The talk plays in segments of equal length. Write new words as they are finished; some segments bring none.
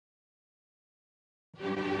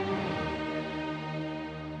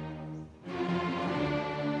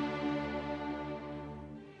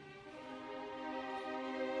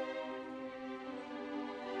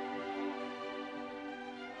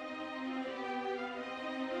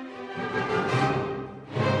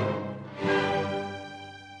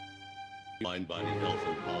Mind, Body, Health,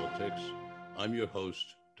 and Politics. I'm your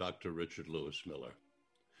host, Dr. Richard Lewis Miller.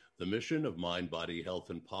 The mission of Mind, Body, Health,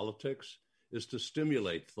 and Politics is to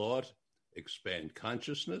stimulate thought, expand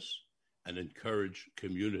consciousness, and encourage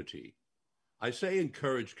community. I say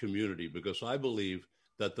encourage community because I believe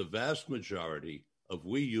that the vast majority of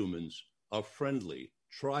we humans are friendly,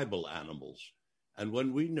 tribal animals. And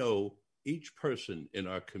when we know each person in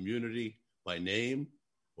our community by name,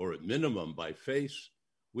 or at minimum by face,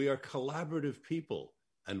 we are collaborative people,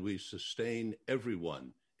 and we sustain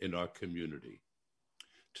everyone in our community.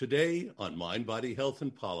 Today on Mind, Body, Health,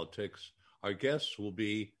 and Politics, our guests will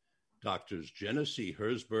be Doctors Genesee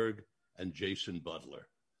Herzberg and Jason Butler,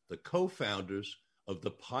 the co-founders of the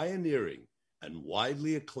pioneering and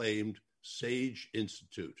widely acclaimed SAGE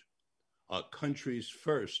Institute, our country's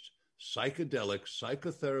first psychedelic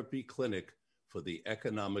psychotherapy clinic for the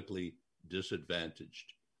economically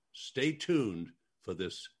disadvantaged. Stay tuned for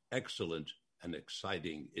this excellent and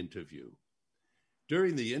exciting interview.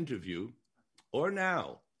 During the interview, or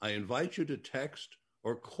now, I invite you to text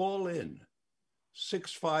or call in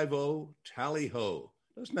 650-TALLY-HO.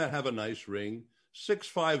 Doesn't that have a nice ring?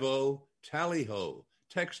 650-TALLY-HO.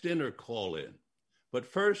 Text in or call in. But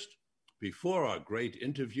first, before our great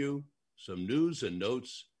interview, some news and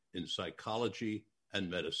notes in psychology and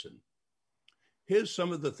medicine. Here's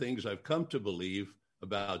some of the things I've come to believe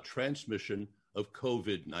about transmission of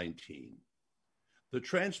COVID-19. The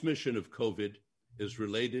transmission of COVID is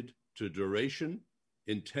related to duration,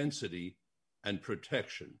 intensity, and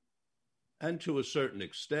protection, and to a certain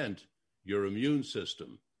extent, your immune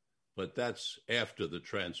system, but that's after the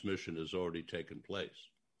transmission has already taken place.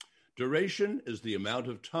 Duration is the amount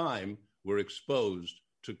of time we're exposed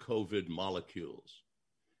to COVID molecules.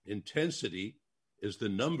 Intensity is the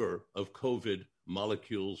number of COVID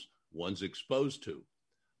molecules one's exposed to.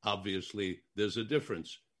 Obviously, there's a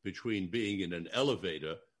difference between being in an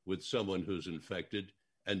elevator with someone who's infected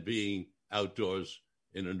and being outdoors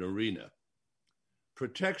in an arena.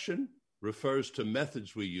 Protection refers to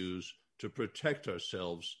methods we use to protect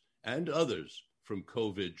ourselves and others from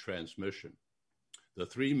COVID transmission. The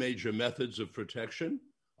three major methods of protection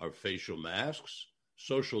are facial masks,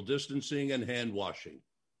 social distancing, and hand washing.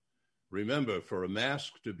 Remember, for a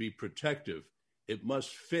mask to be protective, it must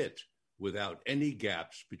fit without any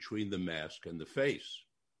gaps between the mask and the face.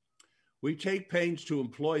 We take pains to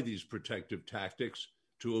employ these protective tactics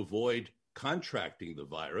to avoid contracting the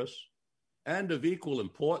virus, and of equal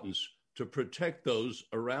importance, to protect those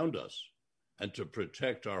around us and to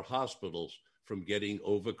protect our hospitals from getting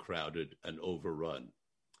overcrowded and overrun.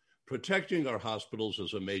 Protecting our hospitals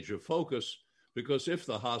is a major focus because if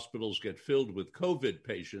the hospitals get filled with COVID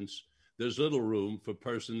patients, there's little room for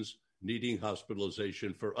persons needing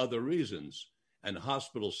hospitalization for other reasons, and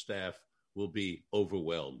hospital staff will be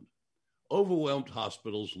overwhelmed. Overwhelmed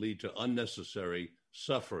hospitals lead to unnecessary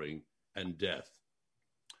suffering and death.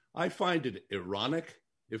 I find it ironic,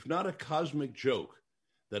 if not a cosmic joke,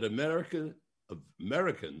 that Americans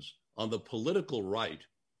on the political right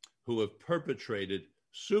who have perpetrated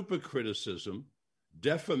super criticism,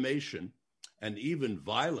 defamation, and even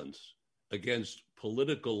violence against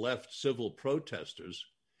political left civil protesters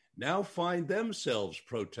now find themselves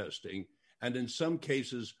protesting and in some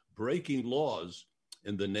cases breaking laws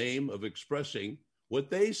in the name of expressing what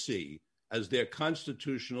they see as their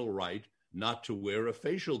constitutional right not to wear a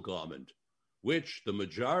facial garment, which the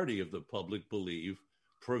majority of the public believe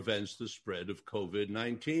prevents the spread of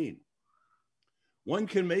COVID-19. One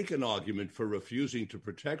can make an argument for refusing to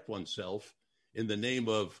protect oneself in the name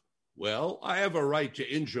of, well, I have a right to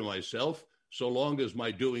injure myself so long as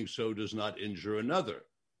my doing so does not injure another.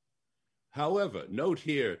 However, note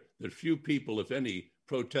here that few people, if any,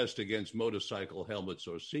 protest against motorcycle helmets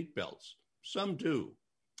or seatbelts. Some do.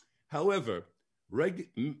 However,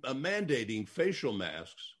 mandating facial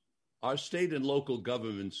masks, our state and local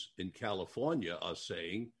governments in California are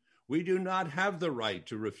saying we do not have the right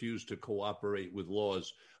to refuse to cooperate with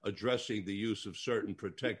laws addressing the use of certain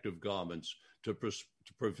protective garments to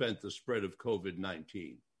prevent the spread of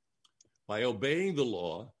COVID-19. By obeying the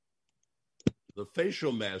law, the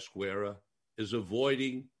facial mask wearer is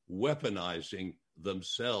avoiding weaponizing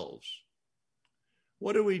themselves.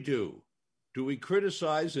 What do? Do we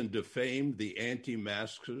criticize and defame the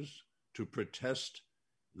anti-maskers to protest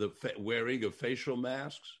the wearing of facial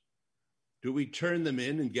masks? Do we turn them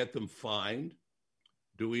in and get them fined?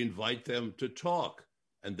 Do we invite them to talk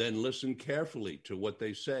and then listen carefully to what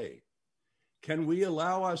they say? Can we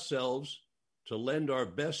allow ourselves to lend our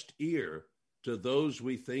best ear to those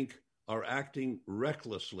we think are acting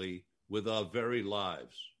recklessly with our very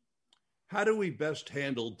lives? How do we best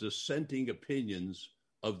handle dissenting opinions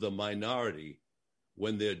of the minority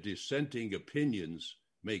when their dissenting opinions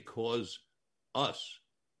may cause us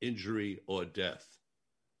injury or death?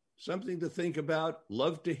 Something to think about.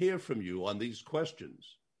 Love to hear from you on these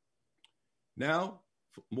questions. Now,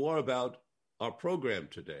 more about our program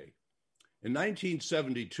today. In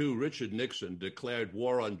 1972, Richard Nixon declared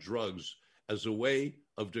war on drugs as a way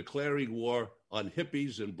of declaring war on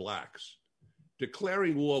hippies and blacks.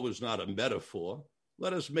 Declaring war was not a metaphor.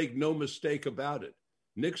 Let us make no mistake about it.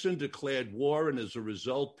 Nixon declared war, and as a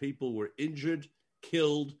result, people were injured,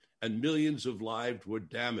 killed, and millions of lives were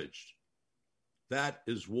damaged. That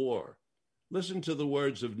is war. Listen to the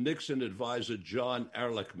words of Nixon advisor John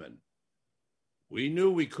Ehrlichman. We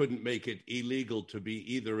knew we couldn't make it illegal to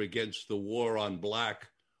be either against the war on black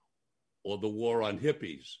or the war on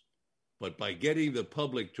hippies, but by getting the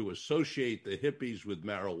public to associate the hippies with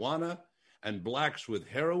marijuana and blacks with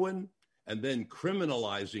heroin, and then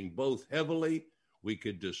criminalizing both heavily, we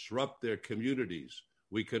could disrupt their communities.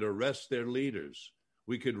 We could arrest their leaders.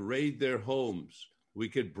 We could raid their homes. We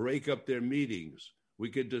could break up their meetings. We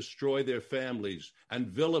could destroy their families and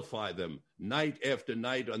vilify them night after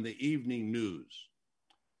night on the evening news.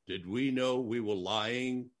 Did we know we were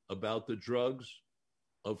lying about the drugs?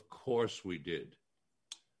 Of course we did.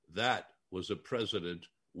 That was a president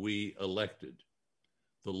we elected.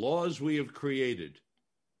 The laws we have created,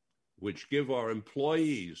 which give our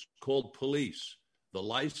employees, called police, the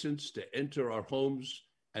license to enter our homes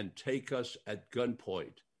and take us at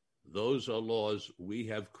gunpoint, those are laws we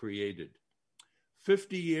have created.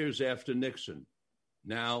 50 years after Nixon,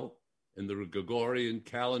 now in the Gregorian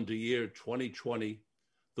calendar year 2020,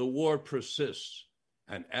 the war persists.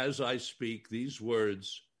 And as I speak these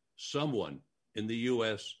words, someone in the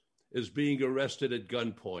U.S. is being arrested at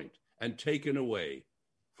gunpoint and taken away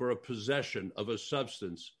for a possession of a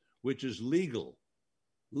substance which is legal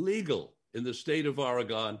in the state of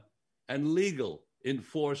Oregon and legal in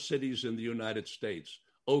 4 cities in the United States,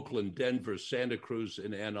 Oakland, Denver, Santa Cruz,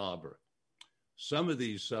 and Ann Arbor. Some of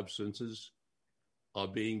these substances are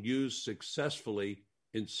being used successfully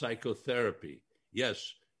in psychotherapy.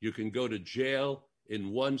 Yes, you can go to jail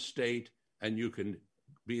in one state and you can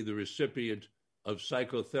be the recipient of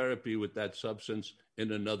psychotherapy with that substance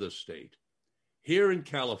in another state. Here in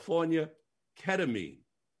California, ketamine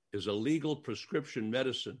is a legal prescription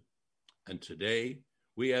medicine. And today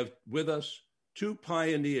we have with us 2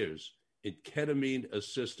 pioneers in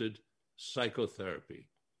ketamine-assisted psychotherapy.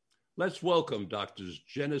 Let's welcome Doctors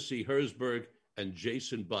Genesee Herzberg and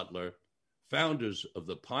Jason Butler, founders of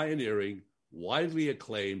the pioneering, widely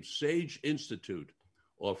acclaimed SAGE Institute,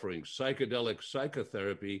 offering psychedelic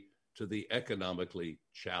psychotherapy to the economically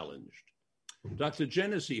challenged. Dr.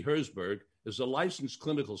 Genesee Herzberg is a licensed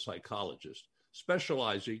clinical psychologist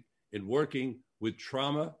specializing in working with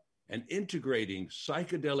trauma and integrating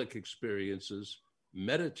psychedelic experiences,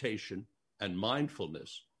 meditation, and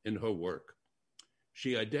mindfulness in her work.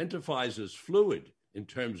 She identifies as fluid in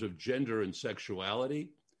terms of gender and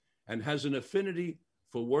sexuality and has an affinity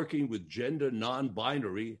for working with gender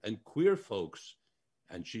non-binary and queer folks,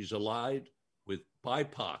 and she's allied with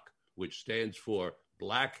BIPOC, which stands for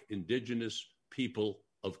Black, Indigenous, People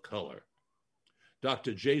of Color.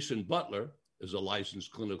 Dr. Jason Butler is a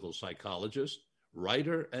licensed clinical psychologist,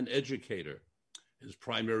 writer, and educator. His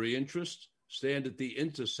primary interests stand at the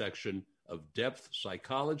intersection of depth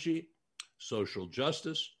psychology, social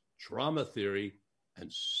justice, trauma theory, and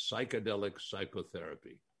psychedelic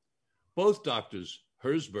psychotherapy. Both Doctors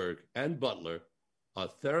Herzberg and Butler are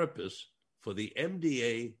therapists for the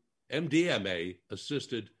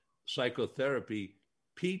MDMA-assisted psychotherapy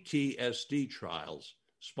PTSD trials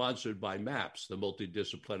sponsored by MAPS, the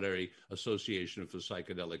Multidisciplinary Association for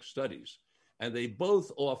Psychedelic Studies. And they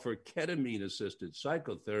both offer ketamine-assisted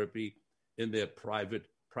psychotherapy in their private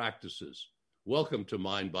practices. Welcome to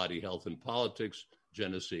Mind, Body, Health, and Politics,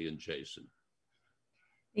 Genesee and Jason.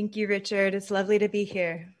 Thank you, Richard. It's lovely to be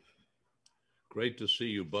here. Great to see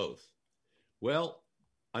you both. Well,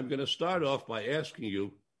 I'm going to start off by asking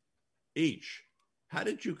you each, how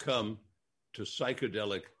did you come to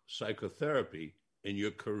psychedelic psychotherapy in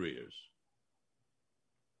your careers?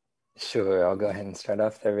 Sure, I'll go ahead and start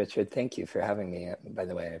off there, Richard. Thank you for having me. By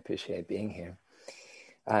the way, I appreciate being here.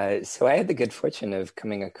 So I had the good fortune of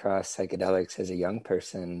coming across psychedelics as a young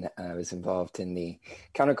person. I was involved in the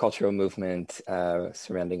countercultural movement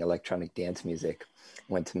surrounding electronic dance music.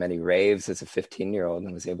 Went to many raves as a 15-year-old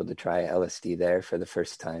and was able to try LSD there for the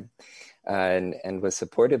first time. And was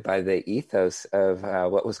supported by the ethos of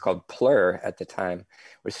what was called PLUR at the time,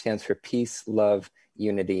 which stands for peace, love,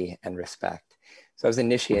 unity, and respect. So I was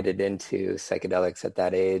initiated into psychedelics at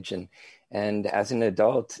that age, and as an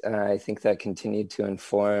adult, I think that continued to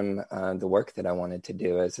inform the work that I wanted to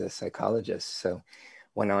do as a psychologist. So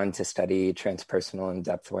went on to study transpersonal and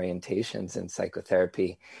depth orientations in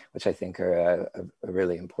psychotherapy, which I think are a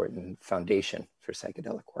really important foundation for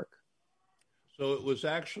psychedelic work. So it was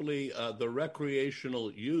actually the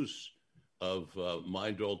recreational use of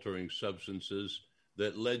mind-altering substances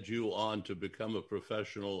that led you on to become a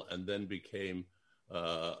professional and then became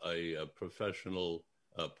a professional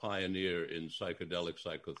pioneer in psychedelic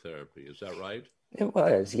psychotherapy. Is that right? It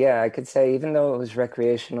was, yeah. I could say even though it was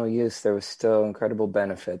recreational use, there was still incredible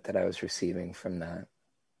benefit that I was receiving from that.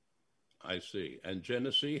 I see. And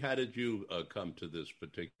Genesee, how did you come to this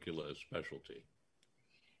particular specialty?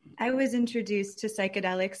 I was introduced to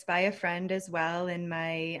psychedelics by a friend as well in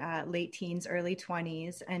my late teens, early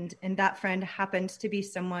 20s. And that friend happened to be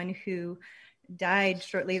someone who died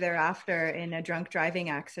shortly thereafter in a drunk driving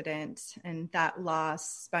accident. And that loss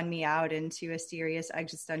spun me out into a serious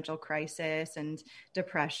existential crisis and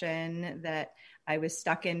depression that I was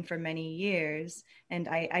stuck in for many years. And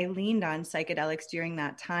I leaned on psychedelics during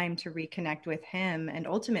that time to reconnect with him and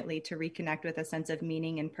ultimately to reconnect with a sense of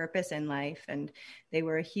meaning and purpose in life. And they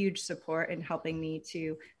were a huge support in helping me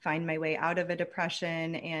to find my way out of a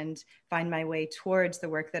depression and find my way towards the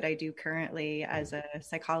work that I do currently as a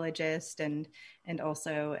psychologist and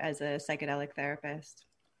also as a psychedelic therapist.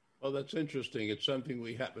 Well, that's interesting. It's something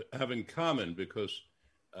we have in common because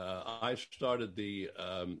I started the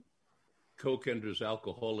Koch Enders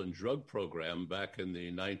Alcohol and Drug Program back in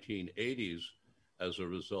the 1980s as a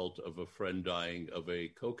result of a friend dying of a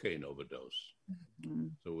cocaine overdose. Mm-hmm.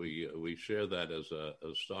 So we share that as a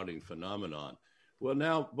starting phenomenon. Well,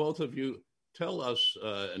 now both of you tell us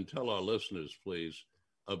and tell our listeners, please,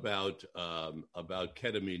 about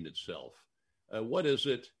ketamine itself. What is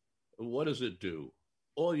it? What does it do?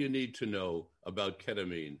 All you need to know about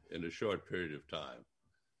ketamine in a short period of time.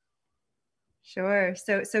 Sure.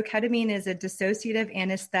 So ketamine is a dissociative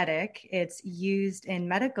anesthetic. It's used in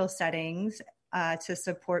medical settings to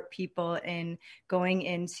support people in going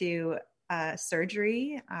into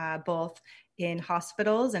surgery, both in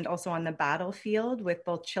hospitals and also on the battlefield with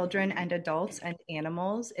both children and adults and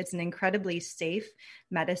animals. It's an incredibly safe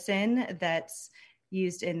medicine that's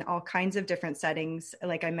used in all kinds of different settings,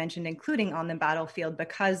 like I mentioned, including on the battlefield,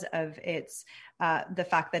 because of its the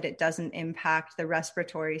fact that it doesn't impact the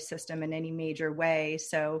respiratory system in any major way.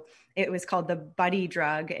 So it was called the buddy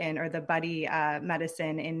drug or the buddy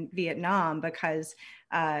medicine in Vietnam because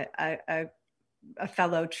a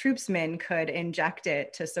fellow troopsman could inject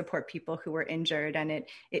it to support people who were injured, and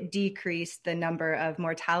it decreased the number of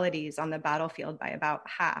mortalities on the battlefield by about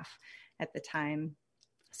half at the time.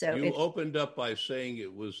 So you opened up by saying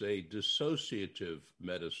it was a dissociative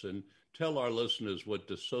medicine. Tell our listeners what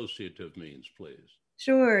dissociative means, please.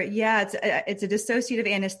 Sure. Yeah, it's a dissociative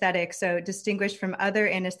anesthetic, so distinguished from other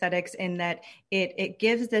anesthetics in that it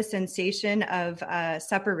gives the sensation of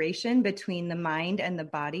separation between the mind and the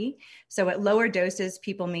body. So at lower doses,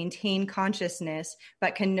 people maintain consciousness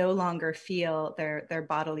but can no longer feel their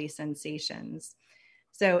bodily sensations.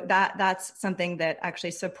 So that's something that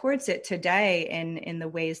actually supports it today in the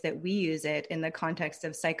ways that we use it in the context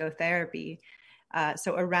of psychotherapy.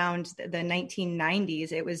 So around the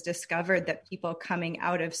 1990s, it was discovered that people coming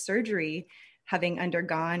out of surgery, having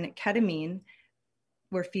undergone ketamine,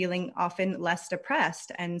 were feeling often less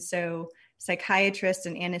depressed. And so psychiatrists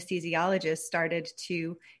and anesthesiologists started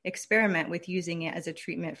to experiment with using it as a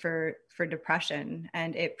treatment for depression.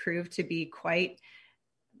 And it proved to be quite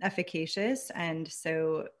efficacious, and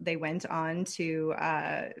so they went on to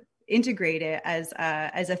integrate it as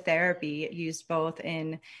a therapy used both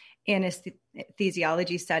in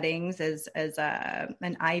anesthesiology settings as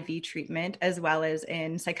an IV treatment, as well as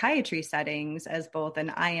in psychiatry settings as both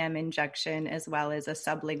an IM injection as well as a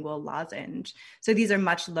sublingual lozenge. So these are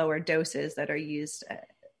much lower doses that are used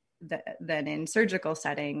than in surgical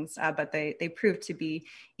settings, but they prove to be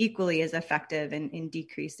equally as effective in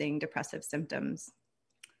decreasing depressive symptoms.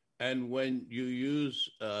 And when you use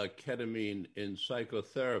ketamine in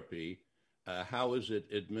psychotherapy, how is it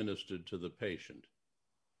administered to the patient?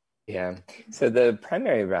 Yeah. So the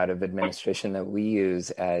primary route of administration that we use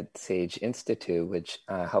at Sage Institute, which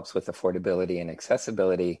helps with affordability and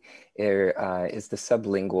accessibility, is the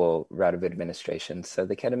sublingual route of administration. So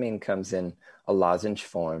the ketamine comes in a lozenge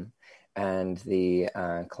form, and the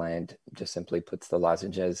client just simply puts the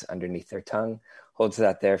lozenges underneath their tongue, holds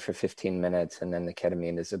that there for 15 minutes, and then the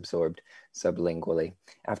ketamine is absorbed sublingually.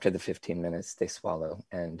 After the 15 minutes, they swallow,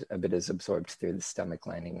 and a bit is absorbed through the stomach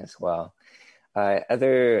lining as well.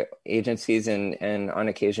 Other agencies and on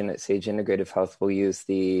occasion at Sage Integrative Health will use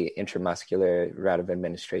the intramuscular route of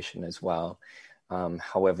administration as well.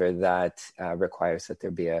 However, that requires that there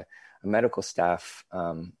be a medical staff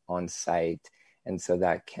on site, and so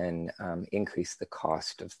that can increase the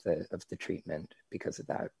cost of the treatment because of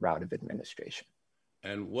that route of administration.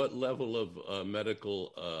 And what level of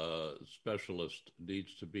medical specialist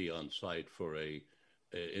needs to be on site for a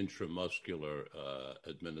intramuscular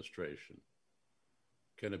administration?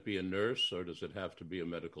 Can it be a nurse, or does it have to be a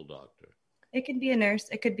medical doctor? It could be a nurse.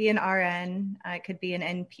 It could be an RN. It could be an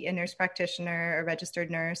NP, a nurse practitioner, a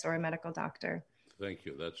registered nurse, or a medical doctor. Thank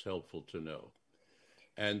you. That's helpful to know.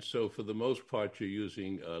 And so for the most part, you're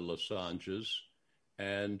using lozenges,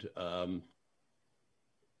 and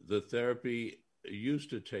the therapy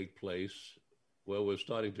used to take place. Well, we're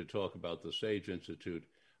starting to talk about the Sage Institute.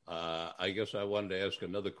 I guess I wanted to ask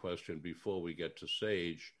another question before we get to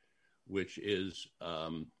Sage, which is,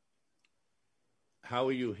 how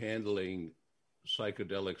are you handling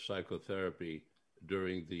psychedelic psychotherapy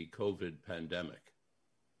during the COVID pandemic?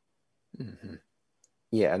 Mm-hmm.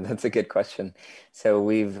 Yeah, that's a good question. So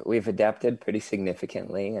we've adapted pretty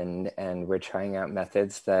significantly, and we're trying out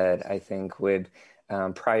methods that I think would,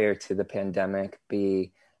 prior to the pandemic,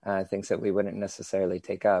 be things that we wouldn't necessarily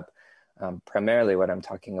take up. Primarily what I'm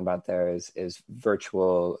talking about there is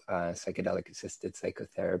virtual psychedelic-assisted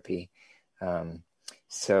psychotherapy.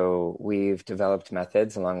 So we've developed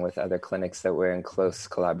methods along with other clinics that we're in close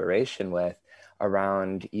collaboration with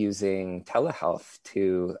around using telehealth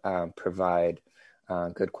to provide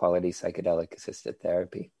good quality psychedelic-assisted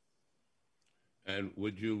therapy. And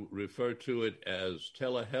would you refer to it as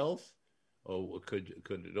telehealth? Or could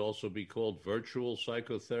it also be called virtual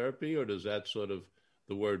psychotherapy? Or does that sort of,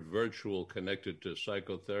 the word virtual connected to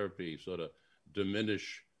psychotherapy, sort of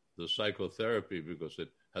diminish the psychotherapy because it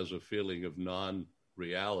has a feeling of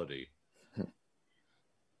non-reality?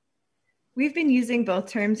 We've been using both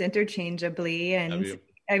terms interchangeably, and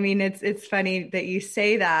I mean, it's funny that you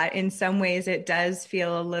say that. In some ways, it does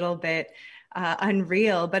feel a little bit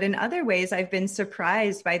unreal, but in other ways, I've been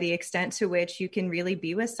surprised by the extent to which you can really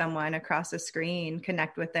be with someone across a screen,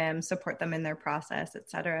 connect with them, support them in their process,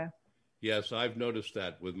 etc. Yes, I've noticed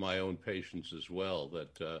that with my own patients as well,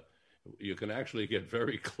 that you can actually get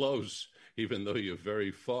very close, even though you're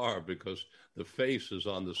very far, because the face is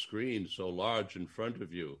on the screen so large in front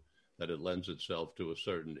of you that it lends itself to a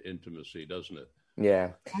certain intimacy, doesn't it?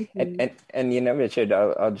 Yeah. And you know, Richard,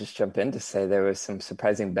 I'll just jump in to say there were some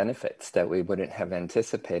surprising benefits that we wouldn't have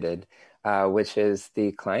anticipated, which is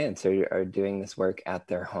the clients are doing this work at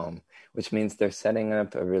their home, which means they're setting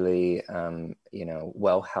up a really,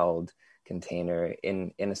 well-held container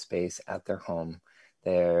in a space at their home.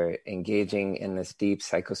 They're engaging in this deep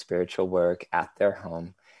psychospiritual work at their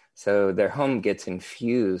home. So their home gets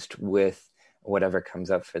infused with whatever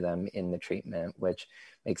comes up for them in the treatment, which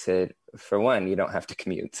makes it, for one, you don't have to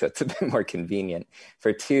commute, so it's a bit more convenient.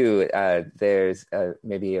 For two, there's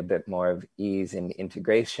maybe a bit more of ease and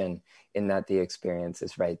integration in that the experience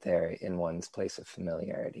is right there in one's place of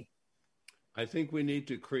familiarity. I think we need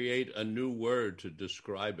to create a new word to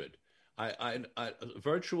describe it.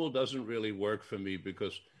 Virtual doesn't really work for me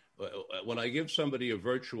because when I give somebody a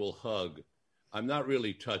virtual hug, I'm not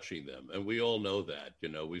really touching them. And we all know that,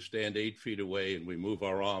 we stand 8 feet away and we move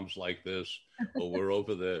our arms like this, or we're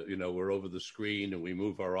over the screen and we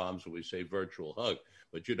move our arms and we say virtual hug,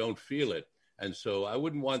 but you don't feel it. And so I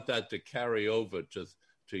wouldn't want that to carry over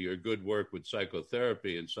to your good work with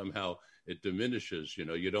psychotherapy and somehow it diminishes,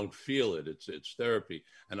 you don't feel it. It's therapy.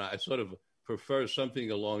 And I sort of prefer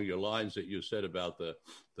something along your lines that you said about the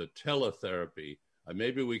teletherapy.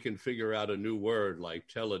 Maybe we can figure out a new word like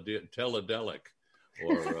teledelic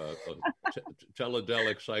or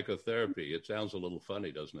teledelic psychotherapy. It sounds a little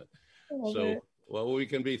funny, doesn't it? So, well, we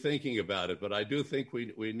can be thinking about it, but I do think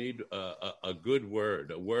we need a good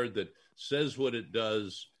word, a word that says what it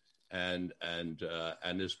does and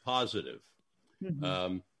is positive.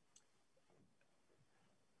 Mm-hmm.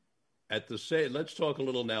 Let's talk a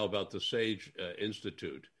little now about the Sage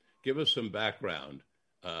Institute. Give us some background.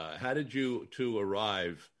 How did you two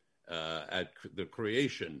arrive at the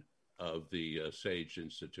creation of the Sage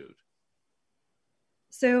Institute?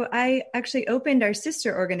 So I actually opened our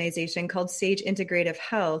sister organization called Sage Integrative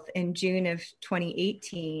Health in June of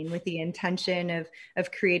 2018 with the intention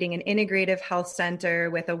of creating an integrative health center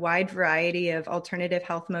with a wide variety of alternative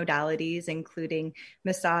health modalities, including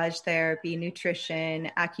massage therapy,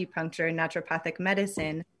 nutrition, acupuncture, naturopathic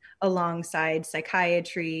medicine, alongside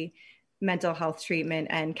psychiatry, mental health treatment,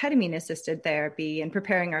 and ketamine-assisted therapy, and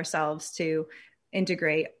preparing ourselves to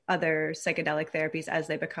integrate other psychedelic therapies as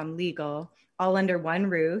they become legal, all under one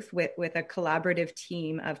roof with a collaborative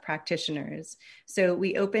team of practitioners. So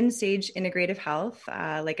we opened Sage Integrative Health,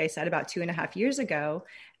 like I said, about 2.5 years ago,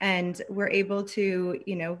 and we're able to,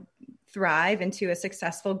 thrive into a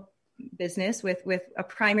successful business with a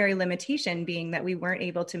primary limitation being that we weren't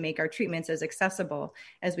able to make our treatments as accessible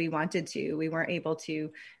as we wanted to. We weren't able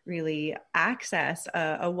to really access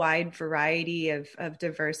a wide variety of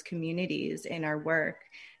diverse communities in our work.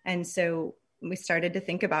 And so we started to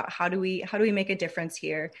think about how do we make a difference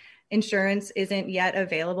here. Insurance isn't yet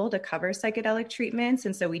available to cover psychedelic treatments,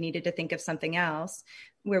 and so we needed to think of something else.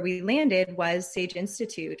 Where we landed was Sage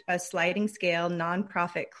Institute, a sliding scale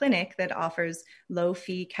nonprofit clinic that offers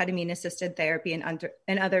low-fee ketamine-assisted therapy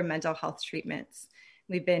and other mental health treatments.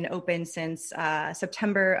 We've been open since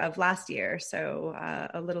September of last year, so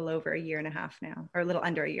a little over 1.5 years now, or a little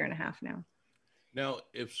under 1.5 years now. Now,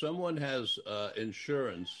 if someone has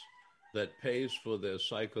insurance that pays for their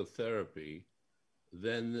psychotherapy,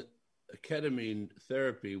 then ketamine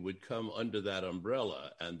therapy would come under that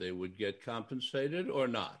umbrella and they would get compensated or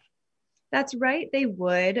not? That's right, they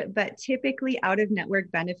would, but typically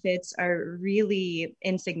out-of-network benefits are really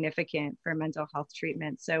insignificant for mental health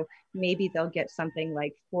treatment. So maybe they'll get something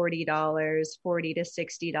like $40 to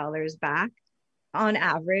 $60 back. On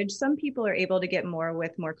average, some people are able to get more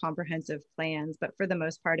with more comprehensive plans, but for the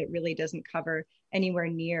most part, it really doesn't cover anywhere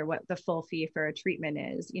near what the full fee for a treatment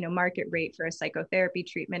is. Market rate for a psychotherapy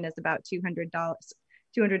treatment is about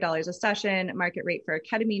 $200 a session. Market rate for a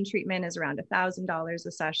ketamine treatment is around $1,000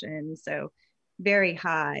 a session. So very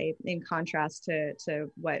high in contrast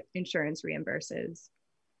to what insurance reimburses.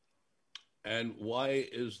 And why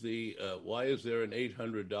is there an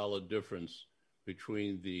 $800 difference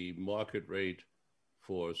between the market rate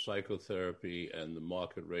for psychotherapy and the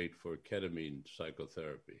market rate for ketamine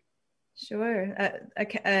psychotherapy? Sure.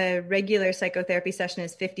 A regular psychotherapy session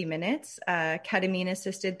is 50 minutes.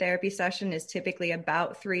 Ketamine-assisted therapy session is typically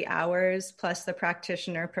about 3 hours, plus the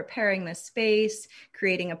practitioner preparing the space,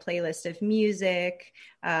 creating a playlist of music,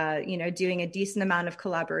 doing a decent amount of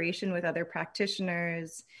collaboration with other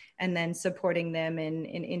practitioners, and then supporting them in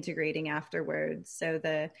integrating afterwards. So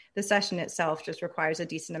the session itself just requires a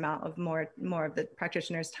decent amount of more of the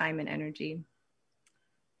practitioner's time and energy.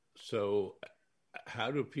 So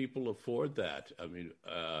how do people afford that? I mean,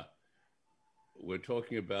 we're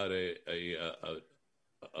talking about a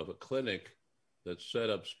clinic that's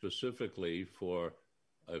set up specifically for,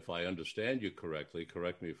 if I understand you correctly,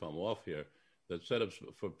 correct me if I'm off here, that's set up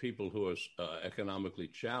for people who are economically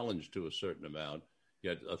challenged to a certain amount,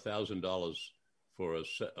 yet $1,000 for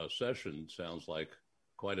a session sounds like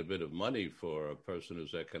quite a bit of money for a person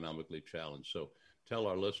who's economically challenged. So tell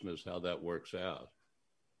our listeners how that works out.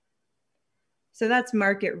 So that's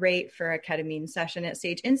market rate for a ketamine session. At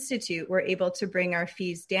Sage Institute, we're able to bring our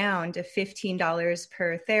fees down to $15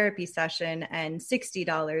 per therapy session and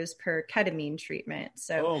 $60 per ketamine treatment.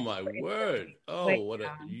 So, oh my word! Oh, what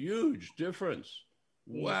a huge difference!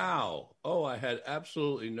 Yeah. Wow! Oh, I had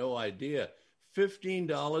absolutely no idea.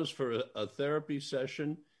 $15 for a therapy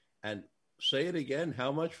session, and say it again.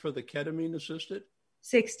 How much for the ketamine assisted?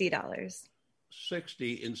 $60.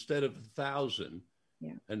 60 instead of 1,000.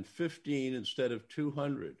 Yeah. And 15 instead of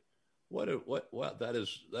 200. Wow, that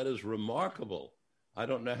is remarkable. I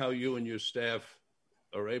don't know how you and your staff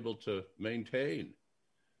are able to maintain.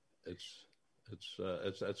 It's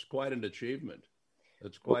quite an achievement.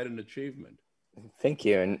 It's quite an achievement. Thank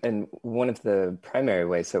you. And one of the primary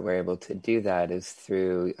ways that we're able to do that is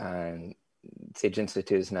through Sage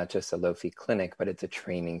Institute is not just a low-fee clinic, but it's a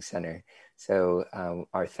training center. So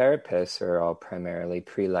our therapists are all primarily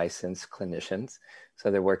pre-licensed clinicians. So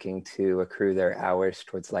they're working to accrue their hours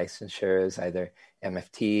towards licensure as either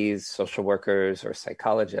MFTs, social workers, or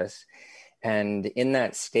psychologists. And in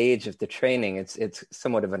that stage of the training, it's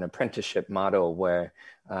somewhat of an apprenticeship model where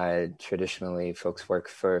traditionally folks work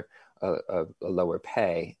for a lower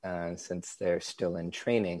pay since they're still in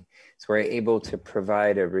training. So we're able to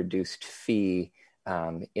provide a reduced fee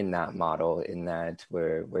in that model, in that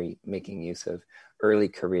we're making use of early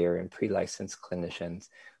career and pre-licensed clinicians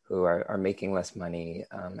who are making less money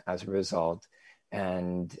as a result.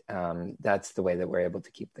 And that's the way that we're able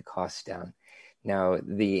to keep the costs down. Now,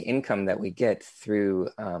 the income that we get through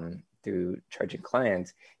charging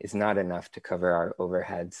clients is not enough to cover our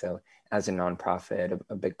overhead. So as a nonprofit,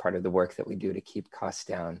 a big part of the work that we do to keep costs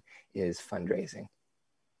down is fundraising.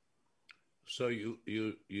 So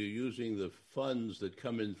you're using the funds that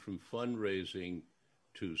come in from fundraising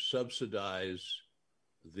to subsidize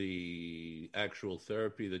the actual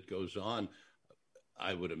therapy that goes on,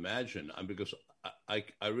 I would imagine. Because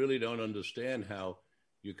I really don't understand how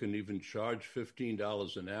you can even charge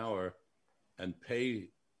 $15 an hour and pay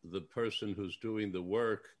the person who's doing the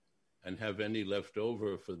work and have any left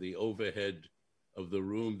over for the overhead of the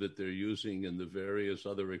room that they're using and the various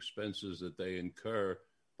other expenses that they incur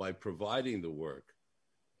by providing the work.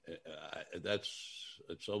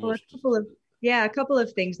 It's almost... A couple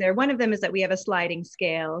of things there. One of them is that we have a sliding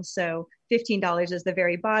scale. So $15 is the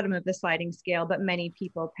very bottom of the sliding scale, but many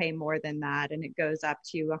people pay more than that, and it goes up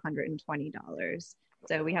to $120.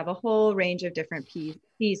 So we have a whole range of different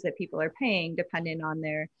fees that people are paying depending on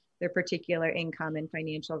their particular income and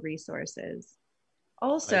financial resources.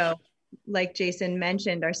 Also, like Jason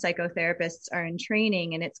mentioned, our psychotherapists are in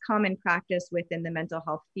training, and it's common practice within the mental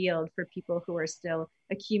health field for people who are still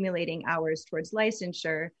accumulating hours towards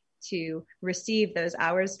licensure to receive those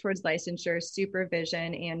hours towards licensure,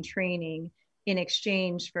 supervision, and training in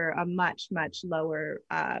exchange for a much, much lower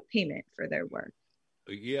payment for their work.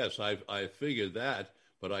 Yes, I figured that,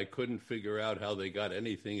 but I couldn't figure out how they got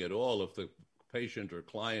anything at all if the patient or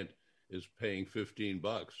client is paying $15.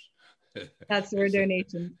 That's where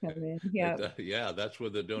donations come in. Yeah. Yeah, that's where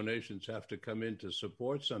the donations have to come in to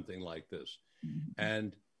support something like this. Mm-hmm.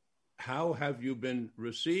 And how have you been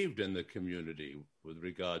received in the community with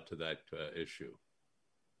regard to that issue?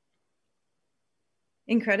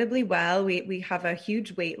 Incredibly well. We have a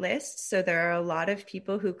huge wait list. So there are a lot of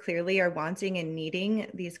people who clearly are wanting and needing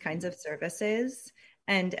these kinds of services.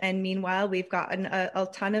 And meanwhile, we've gotten a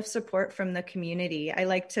ton of support from the community. I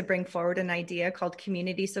like to bring forward an idea called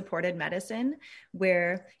community supported medicine,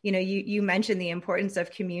 where, you mentioned the importance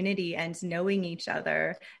of community and knowing each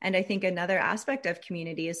other. And I think another aspect of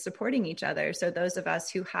community is supporting each other. So those of us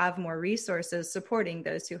who have more resources supporting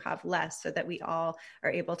those who have less, so that we all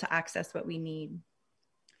are able to access what we need.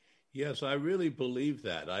 Yes, I really believe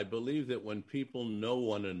that. I believe that when people know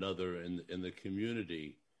one another in the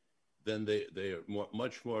community, then they are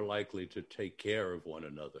much more likely to take care of one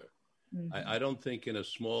another. Mm-hmm. I don't think in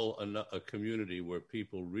a community where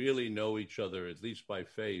people really know each other, at least by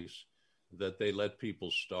face, that they let people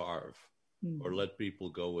starve mm-hmm. or let people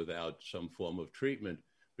go without some form of treatment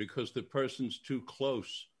because the person's too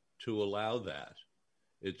close to allow that.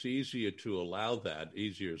 It's easier to allow that.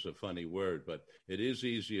 Easier is a funny word, but it is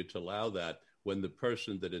easier to allow that when the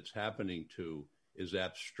person that it's happening to is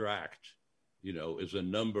abstract, is a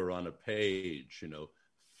number on a page,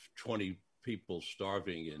 20 people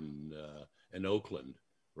starving in Oakland,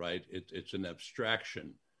 right? It's an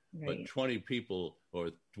abstraction. Right. But 20 people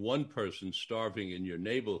or one person starving in your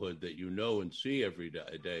neighborhood that you know and see every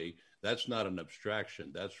day, that's not an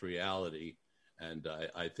abstraction. That's reality. And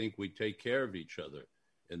I think we take care of each other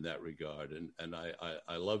in that regard. And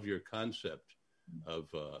I love your concept of,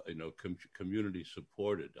 community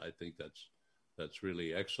supported. I think that's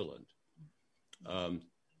really excellent.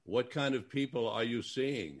 What kind of people are you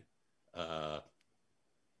seeing at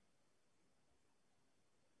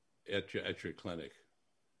your clinic?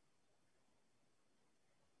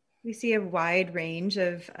 We see a wide range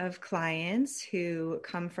of clients who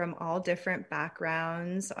come from all different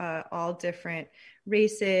backgrounds, all different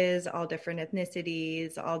races, all different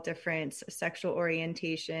ethnicities, all different sexual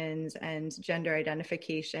orientations and gender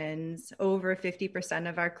identifications. Over 50%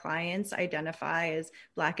 of our clients identify as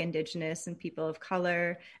Black, Indigenous, and people of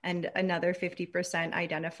color, and another 50%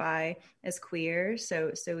 identify as queer.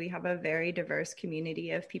 So we have a very diverse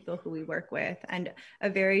community of people who we work with, and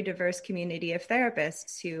a very diverse community of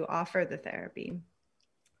therapists who offer the therapy.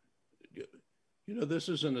 This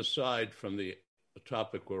is an aside from the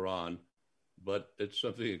topic we're on, but it's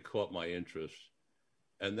something that caught my interest.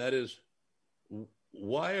 And that is,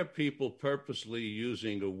 why are people purposely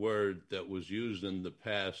using a word that was used in the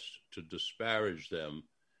past to disparage them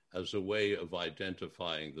as a way of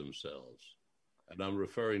identifying themselves? And I'm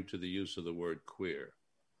referring to the use of the word queer.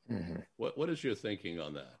 Mm-hmm. What is your thinking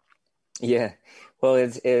on that? Yeah, well,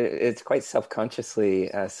 it's quite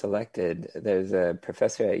self-consciously selected. There's a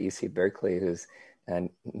professor at UC Berkeley who's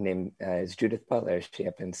named is Judith Butler. She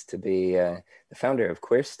happens to be the founder of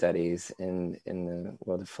queer studies in the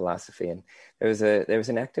world of philosophy, and there was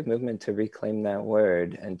an active movement to reclaim that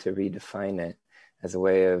word and to redefine it as a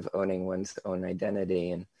way of owning one's own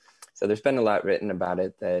identity. And So there's been a lot written about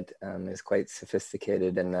it that is quite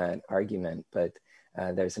sophisticated in that argument, but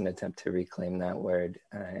there's an attempt to reclaim that word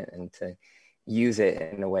and to use it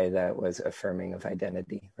in a way that was affirming of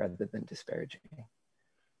identity rather than disparaging.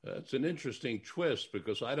 That's an interesting twist,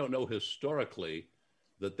 because I don't know historically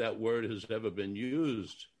that word has ever been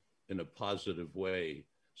used in a positive way.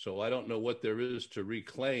 So I don't know what there is to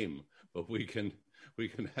reclaim, but we can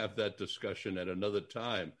have that discussion at another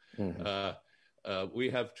time. Mm-hmm. We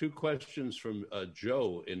have two questions from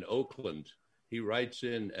Joe in Oakland. He writes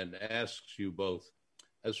in and asks you both,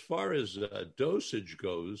 as far as dosage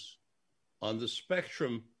goes, on the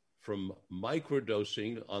spectrum from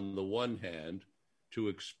microdosing on the one hand to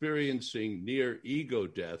experiencing near ego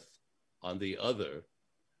death on the other,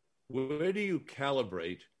 where do you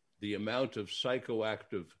calibrate the amount of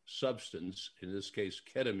psychoactive substance, in this case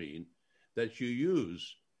ketamine, that you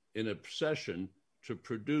use in a session to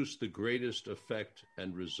produce the greatest effect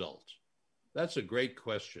and result? That's a great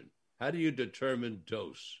question. How do you determine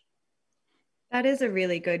dose? That is a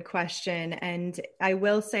really good question. And I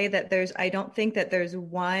will say that I don't think that there's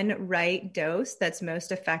one right dose that's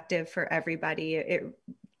most effective for everybody. It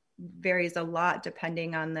varies a lot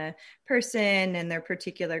depending on the person and their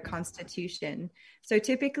particular constitution. So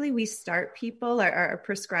typically we start people, our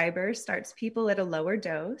prescriber starts people at a lower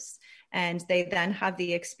dose, and they then have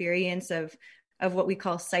the experience of what we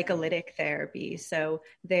call psycholytic therapy. So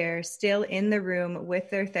they're still in the room with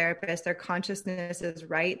their therapist. Their consciousness is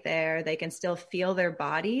right there. They can still feel their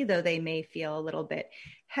body, though they may feel a little bit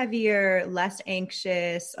heavier, less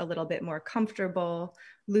anxious, a little bit more comfortable,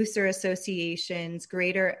 looser associations,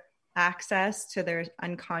 greater access to their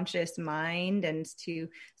unconscious mind and to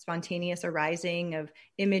spontaneous arising of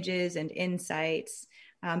images and insights.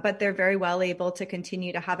 But they're very well able to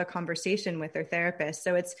continue to have a conversation with their therapist.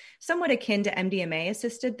 So it's somewhat akin to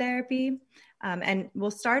MDMA-assisted therapy. And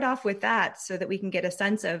we'll start off with that so that we can get a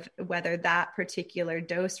sense of whether that particular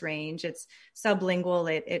dose range, it's sublingual,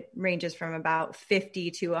 it ranges from about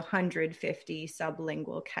 50 to 150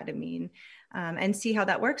 sublingual ketamine, and see how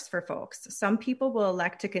that works for folks. Some people will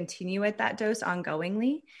elect to continue at that dose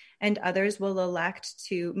ongoingly, and others will elect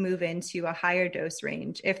to move into a higher dose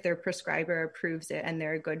range if their prescriber approves it and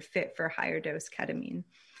they're a good fit for higher dose ketamine.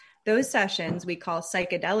 Those sessions we call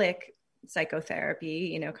psychedelic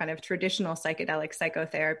psychotherapy, kind of traditional psychedelic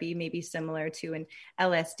psychotherapy, maybe similar to an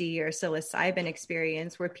LSD or psilocybin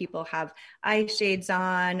experience where people have eye shades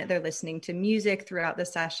on, they're listening to music throughout the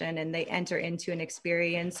session, and they enter into an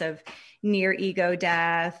experience of near ego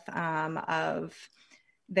death, of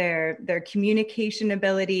their communication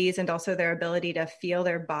abilities, and also their ability to feel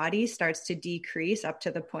their body starts to decrease up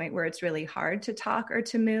to the point where it's really hard to talk or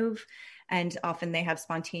to move. And often they have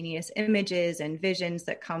spontaneous images and visions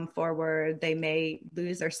that come forward. They may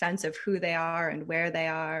lose their sense of who they are and where they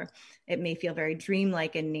are. It may feel very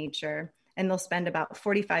dreamlike in nature. And they'll spend about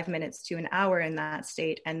 45 minutes to an hour in that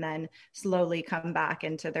state and then slowly come back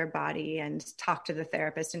into their body and talk to the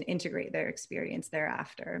therapist and integrate their experience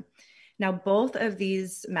thereafter. Now, both of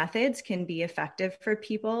these methods can be effective for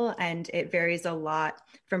people, and it varies a lot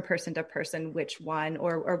from person to person which one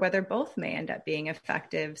or whether both may end up being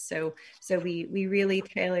effective. So we really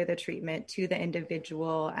tailor the treatment to the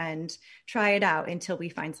individual and try it out until we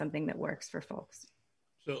find something that works for folks.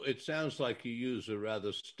 So it sounds like you use a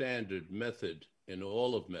rather standard method in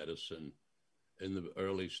all of medicine in the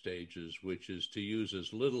early stages, which is to use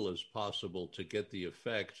as little as possible to get the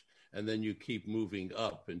effect, and then you keep moving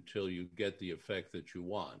up until you get the effect that you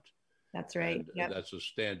want. That's right. Yep. That's a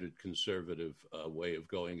standard conservative way of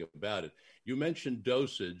going about it. You mentioned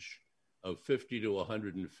dosage of 50 to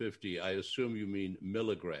 150. I assume you mean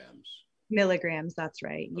milligrams. Milligrams, that's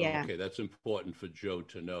right. Yeah. Okay, that's important for Joe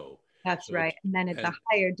to know. That's right. And then at the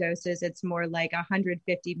higher doses, it's more like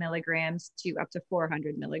 150 milligrams to up to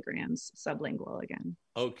 400 milligrams sublingual again.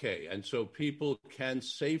 Okay, and so people can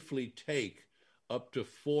safely take up to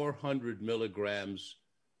 400 milligrams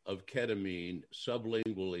of ketamine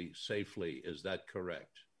sublingually safely. Is that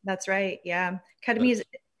correct? That's right. Yeah. Ketamine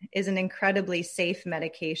is an incredibly safe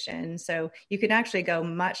medication. So you can actually go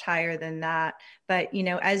much higher than that. But,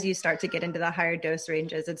 as you start to get into the higher dose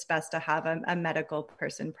ranges, it's best to have a medical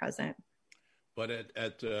person present. But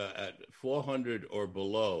at 400 or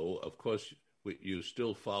below, of course, you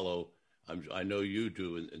still follow, I know you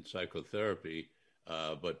do in psychotherapy,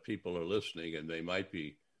 but people are listening and they might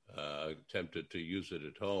be tempted to use it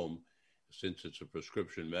at home since it's a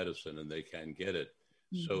prescription medicine and they can get it.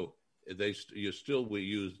 Mm-hmm. So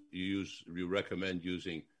you recommend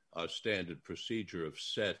using our standard procedure of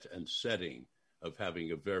set and setting, of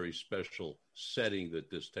having a very special setting that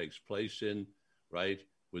this takes place in, right?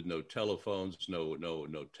 with no telephones, no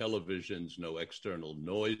televisions, no external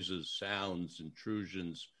noises, sounds,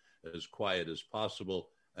 intrusions, as quiet as possible.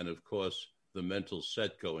 And of course, the mental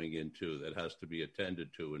set going into that has to be attended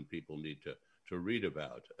to, and people need to read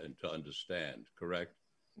about and to understand, correct?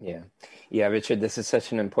 Yeah. Yeah, Richard, this is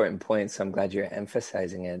such an important point. So I'm glad you're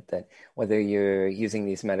emphasizing it, that whether you're using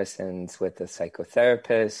these medicines with a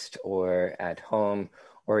psychotherapist or at home,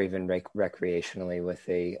 or even recreationally with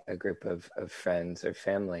a group of friends or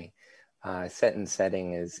family, set and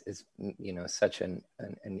setting is such an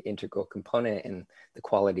integral component in the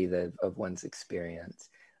quality of one's experience,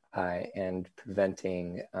 and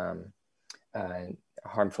preventing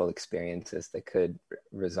harmful experiences that could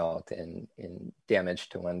result in damage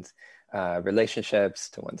to one's relationships,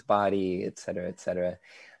 to one's body, et cetera, et cetera.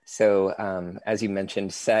 So as you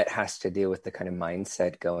mentioned, set has to deal with the kind of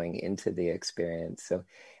mindset going into the experience. So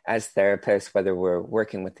as therapists, whether we're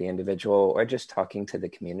working with the individual or just talking to the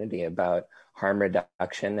community about harm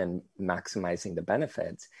reduction and maximizing the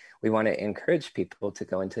benefits, we want to encourage people to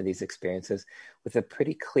go into these experiences with a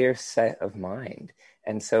pretty clear set of mind.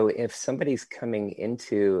 And so if somebody's coming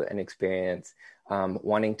into an experience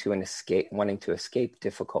wanting to escape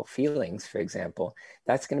difficult feelings, for example,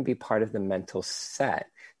 that's going to be part of the mental set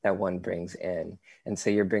that one brings in. And so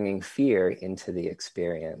you're bringing fear into the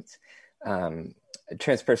experience. A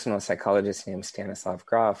transpersonal psychologist named Stanislav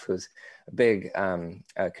Grof, who's a big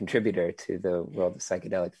contributor to the world of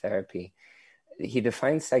psychedelic therapy, he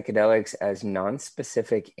defines psychedelics as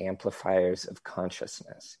non-specific amplifiers of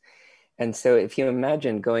consciousness. And so if you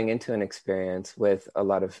imagine going into an experience with a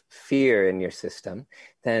lot of fear in your system,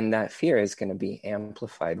 then that fear is going to be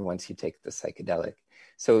amplified once you take the psychedelic.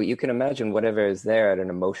 So you can imagine whatever is there at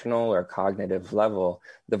an emotional or cognitive level,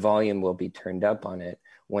 the volume will be turned up on it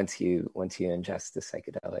once you ingest the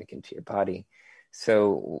psychedelic into your body.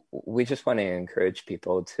 So we just want to encourage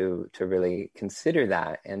people to really consider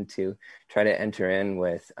that and to try to enter in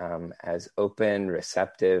with as open,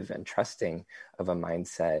 receptive, and trusting of a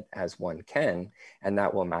mindset as one can, and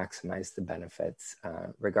that will maximize the benefits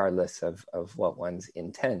regardless of what one's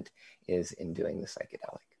intent is in doing the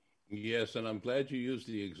psychedelic. Yes, and I'm glad you used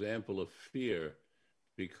the example of fear,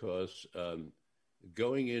 because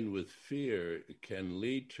going in with fear can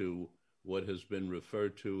lead to what has been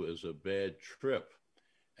referred to as a bad trip.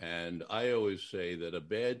 And I always say that a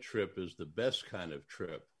bad trip is the best kind of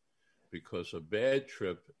trip, because a bad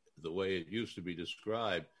trip, the way it used to be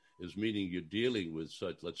described, is meaning you're dealing with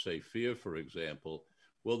such, let's say, fear, for example.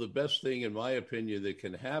 Well, the best thing, in my opinion, that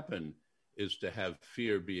can happen is to have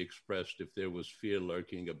fear be expressed if there was fear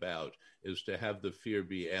lurking about, is to have the fear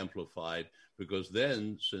be amplified, because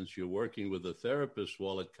then, since you're working with a therapist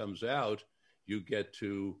while it comes out, you get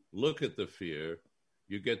to look at the fear,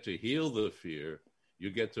 you get to heal the fear,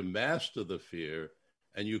 you get to master the fear,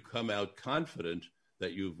 and you come out confident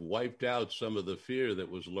that you've wiped out some of the fear that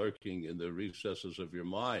was lurking in the recesses of your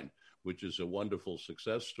mind, which is a wonderful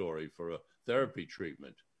success story for a therapy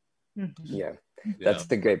treatment. Mm-hmm. Yeah, that's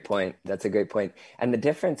a great point. That's a great point. And the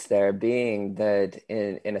difference there being that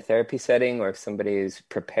in a therapy setting, or if somebody is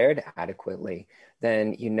prepared adequately,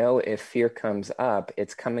 then if fear comes up,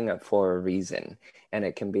 it's coming up for a reason, and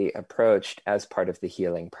it can be approached as part of the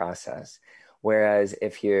healing process. Whereas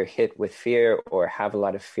if you're hit with fear or have a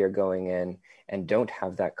lot of fear going in and don't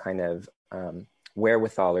have that kind of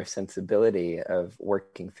wherewithal or sensibility of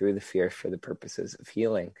working through the fear for the purposes of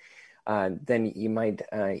healing, then you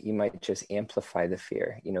might just amplify the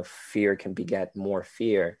fear. Fear can beget more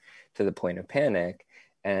fear to the point of panic,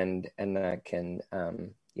 and that can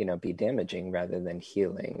be damaging rather than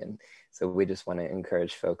healing. And so we just want to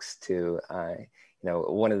encourage folks to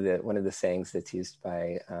one of the sayings that's used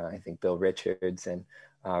by I think Bill Richards and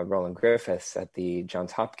Roland Griffiths at the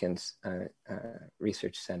Johns Hopkins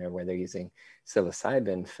Research Center, where they're using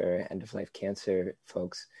psilocybin for end-of-life cancer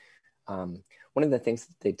folks. One of the things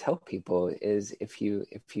that they tell people is if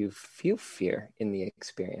you feel fear in the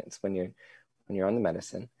experience when you're on the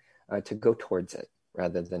medicine, to go towards it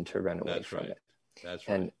rather than to run away from it. That's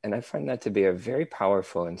right. And I find that to be a very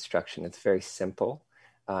powerful instruction. It's very simple,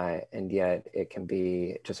 and yet it can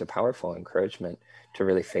be just a powerful encouragement to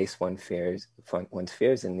really face one's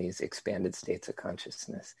fears in these expanded states of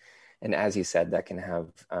consciousness. And as you said, that can have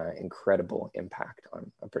incredible impact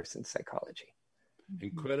on a person's psychology.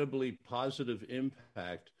 Incredibly positive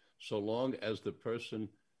impact, so long as the person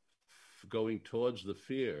going towards the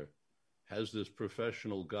fear has this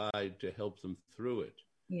professional guide to help them through it.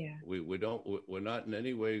 Yeah. We're not in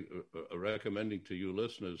any way recommending to you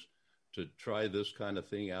listeners to try this kind of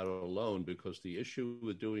thing out alone, because the issue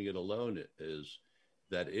with doing it alone is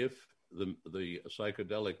that if the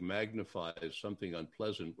psychedelic magnifies something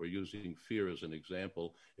unpleasant. We're using fear as an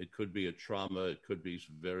example. It could be a trauma. It could be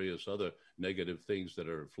various other negative things that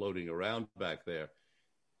are floating around back there.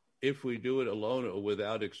 If we do it alone or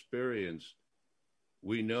without experience,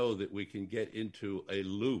 we know that we can get into a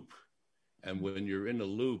loop. And when you're in a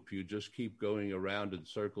loop, you just keep going around in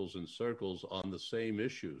circles and circles on the same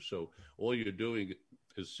issue. So all you're doing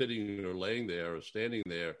is sitting or laying there or standing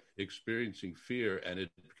there experiencing fear, and it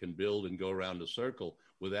can build and go around a circle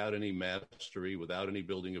without any mastery, without any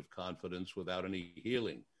building of confidence, without any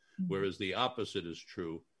healing. Mm-hmm. Whereas the opposite is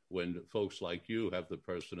true when folks like you have the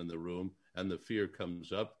person in the room and the fear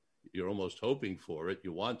comes up. You're almost hoping for it.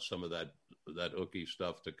 You want some of that ooky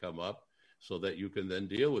stuff to come up so that you can then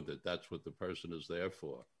deal with it. That's what the person is there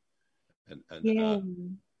for.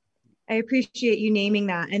 I appreciate you naming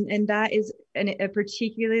that. And that is a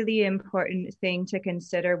particularly important thing to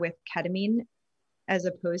consider with ketamine as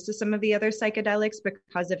opposed to some of the other psychedelics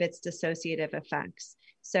because of its dissociative effects.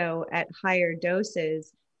 So at higher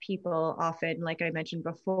doses, people often, like I mentioned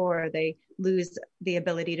before, they lose the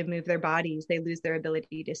ability to move their bodies, they lose their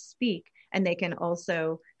ability to speak, and they can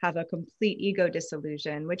also have a complete ego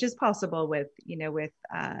dissolution, which is possible with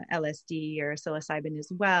LSD or psilocybin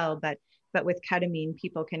as well. But with ketamine,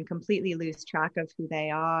 people can completely lose track of who they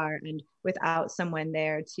are, and without someone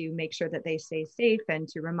there to make sure that they stay safe and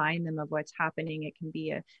to remind them of what's happening, it can be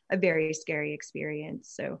a very scary experience.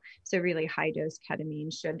 So really high dose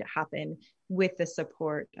ketamine should happen with the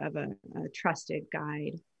support of a trusted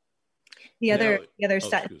guide. The other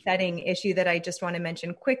setting issue that I just want to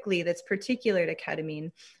mention quickly that's particular to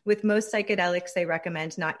ketamine, with most psychedelics, they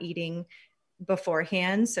recommend not eating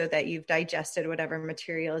beforehand so that you've digested whatever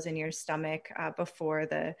material is in your stomach before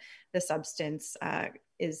the substance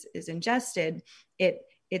is ingested.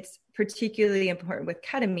 It's particularly important with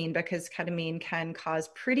ketamine because ketamine can cause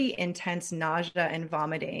pretty intense nausea and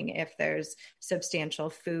vomiting if there's substantial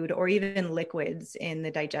food or even liquids in the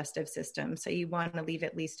digestive system. So you want to leave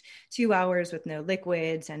at least 2 hours with no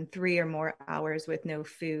liquids and 3 or more hours with no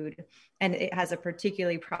food. And it has a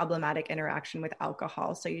particularly problematic interaction with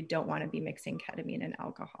alcohol. So you don't want to be mixing ketamine and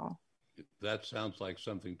alcohol. That sounds like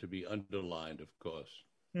something to be underlined, of course.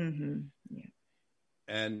 Mm-hmm. Yeah.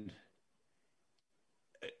 And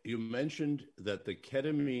you mentioned that the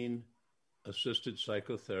ketamine-assisted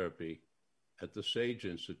psychotherapy at the Sage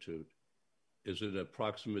Institute is an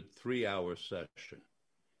approximate 3-hour session.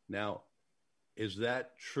 Now, is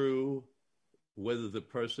that true whether the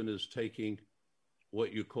person is taking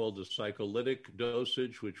what you call the psycholytic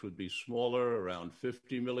dosage, which would be smaller, around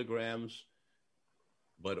 50 milligrams,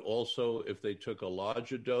 but also if they took a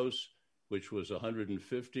larger dose, which was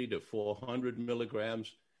 150 to 400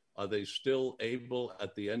 milligrams, are they still able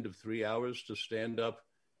at the end of 3 hours to stand up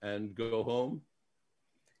and go home?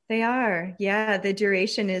 They are. Yeah. The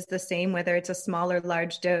duration is the same, whether it's a small or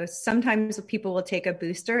large dose. Sometimes people will take a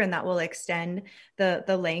booster and that will extend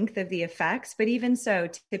the length of the effects. But even so,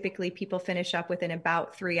 typically people finish up within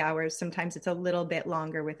about 3 hours. Sometimes it's a little bit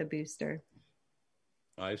longer with a booster.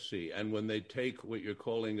 I see. And when they take what you're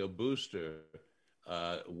calling a booster,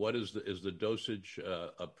 what is the dosage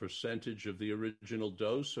a percentage of the original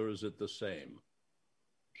dose, or is it the same?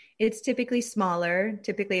 It's typically smaller,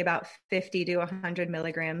 typically about 50 to 100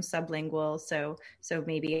 milligrams sublingual. So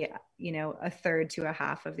maybe, a third to a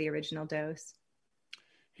half of the original dose.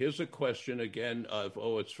 Here's a question again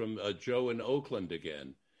it's from Joe in Oakland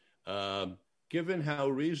again. Given how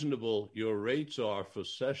reasonable your rates are for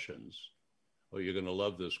sessions, you're going to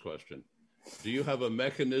love this question. Do you have a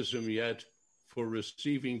mechanism yet for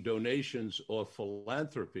receiving donations or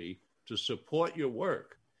philanthropy to support your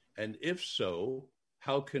work? And if so,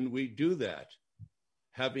 how can we do that?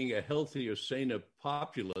 Having a healthier, saner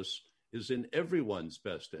populace is in everyone's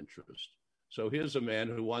best interest. So here's a man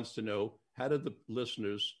who wants to know, how do the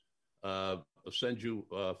listeners send you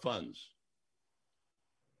funds?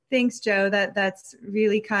 Thanks, Joe. That's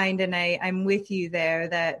really kind. And I'm with you there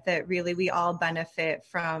that really we all benefit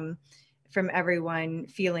from everyone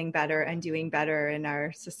feeling better and doing better in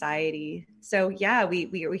our society. So yeah,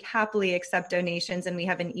 we happily accept donations, and we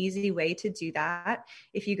have an easy way to do that.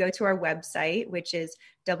 If you go to our website, which is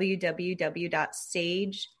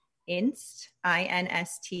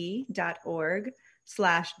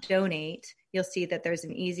www.sageinst.org/donate, you'll see that there's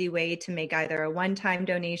an easy way to make either a one-time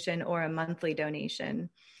donation or a monthly donation.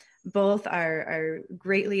 Both are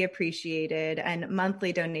greatly appreciated, and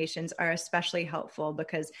monthly donations are especially helpful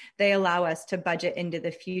because they allow us to budget into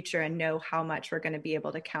the future and know how much we're going to be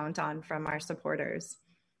able to count on from our supporters.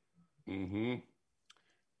 Mm-hmm.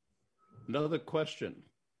 Another question.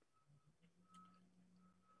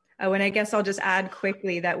 Oh, and I guess I'll just add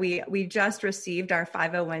quickly that we just received our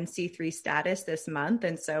 501c3 status this month,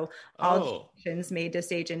 and so all donations made to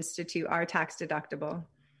Sage Institute are tax deductible.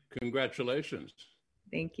 Congratulations.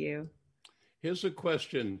 Thank you. Here's a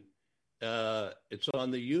question. It's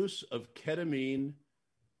on the use of ketamine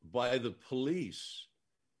by the police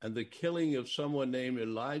and the killing of someone named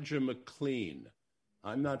Elijah McClain.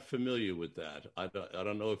 I'm not familiar with that. I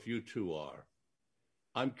don't know if you two are.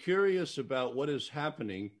 I'm curious about what is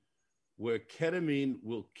happening where ketamine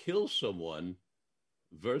will kill someone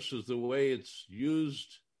versus the way it's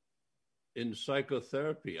used in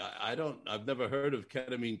psychotherapy. I've never heard of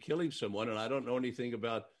ketamine killing someone, and I don't know anything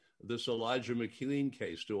about this Elijah McClain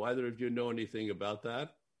case. Do either of you know anything about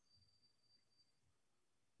that?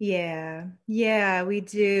 Yeah, we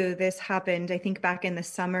do. This happened, I think, back in the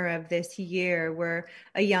summer of this year, where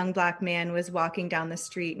a young Black man was walking down the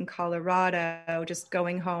street in Colorado, just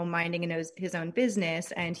going home, minding his own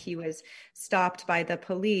business, and he was stopped by the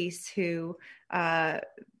police, who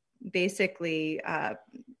basically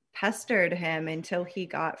pestered him until he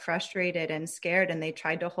got frustrated and scared, and they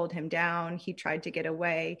tried to hold him down. He tried to get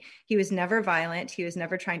away. He was never violent. He was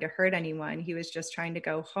never trying to hurt anyone. He was just trying to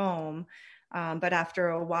go home. But after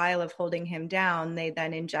a while of holding him down, they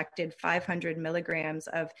then injected 500 milligrams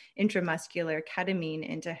of intramuscular ketamine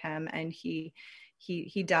into him, and he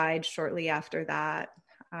died shortly after that.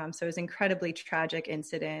 So it was an incredibly tragic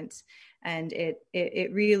incident, and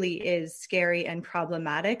it really is scary and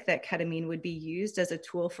problematic that ketamine would be used as a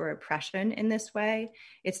tool for oppression in this way.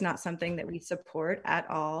 It's not something that we support at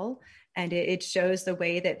all. And it shows the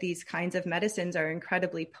way that these kinds of medicines are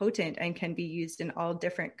incredibly potent and can be used in all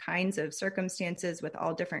different kinds of circumstances with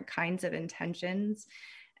all different kinds of intentions.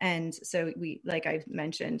 And so like I've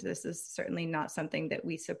mentioned, this is certainly not something that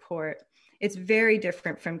we support. It's very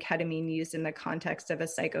different from ketamine used in the context of a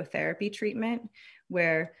psychotherapy treatment,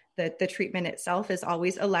 where the treatment itself is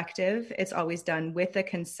always elective. It's always done with the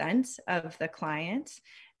consent of the client,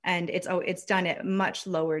 and it's done at much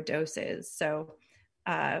lower doses. So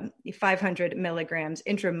 500 milligrams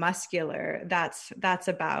intramuscular, that's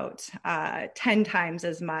about 10 times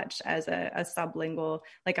as much as a sublingual,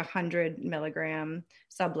 like 100 milligram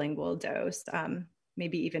sublingual dose,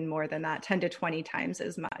 maybe even more than that, 10 to 20 times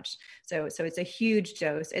as much. So it's a huge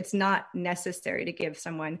dose. It's not necessary to give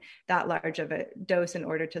someone that large of a dose in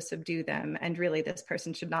order to subdue them. And really, this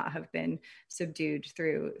person should not have been subdued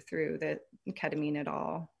through the ketamine at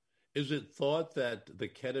all. Is it thought that the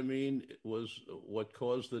ketamine was what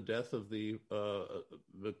caused the death of the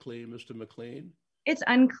Mr. McClain? It's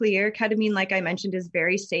unclear. Ketamine, like I mentioned, is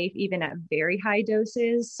very safe even at very high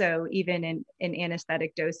doses. So even in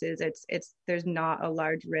anesthetic doses, there's not a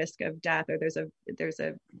large risk of death, or there's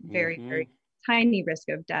a very, very tiny risk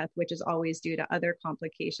of death, which is always due to other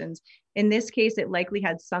complications. In this case, it likely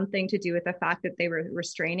had something to do with the fact that they were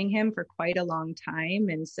restraining him for quite a long time.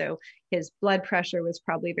 And so his blood pressure was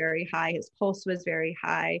probably very high. His pulse was very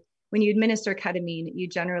high. When you administer ketamine, you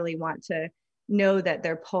generally want to know that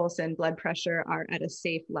their pulse and blood pressure are at a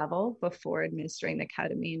safe level before administering the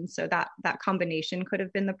ketamine. So that combination could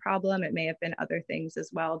have been the problem. It may have been other things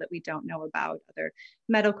as well that we don't know about, other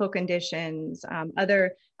medical conditions,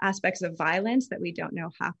 other aspects of violence that we don't know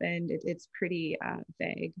happened. It's pretty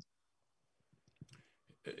vague.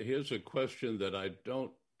 Here's a question that I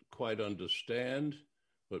don't quite understand,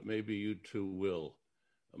 but maybe you two will.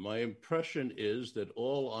 My impression is that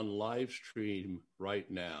all on live stream right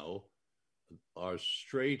now are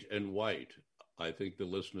straight and white. I think the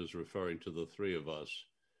listener's referring to the three of us.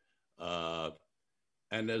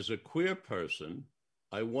 And as a queer person,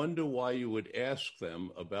 I wonder why you would ask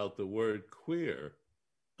them about the word queer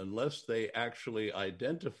unless they actually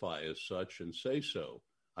identify as such and say so.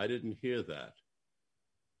 I didn't hear that.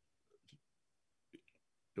 Do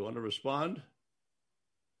you want to respond?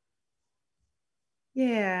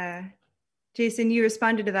 Yeah. Jason, you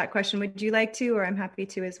responded to that question. Would you like to, or I'm happy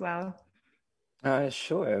to as well?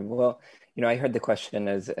 Sure. Well, I heard the question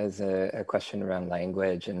as a question around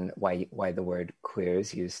language and why the word queer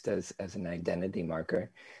is used as an identity marker.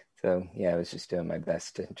 So yeah, I was just doing my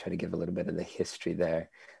best to try to give a little bit of the history there.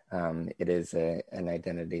 It is an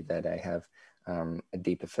identity that I have a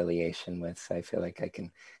deep affiliation with. So I feel like I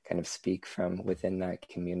can kind of speak from within that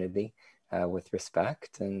community with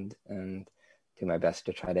respect and do my best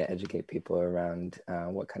to try to educate people around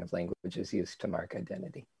what kind of language is used to mark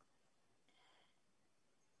identity.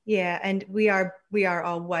 Yeah, and we are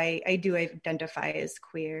all white. I do identify as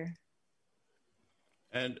queer.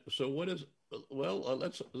 And so what is, well,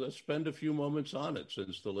 let's spend a few moments on it,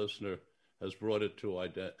 since the listener has brought it to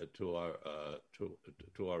our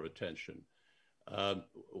attention.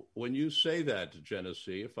 When you say that,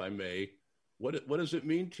 Genesee, if I may, what does it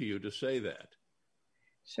mean to you to say that?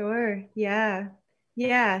 Sure. Yeah.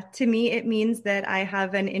 Yeah. To me, it means that I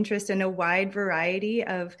have an interest in a wide variety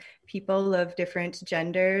of people of different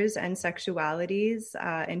genders and sexualities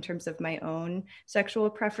in terms of my own sexual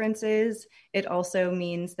preferences. It also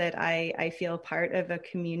means that I feel part of a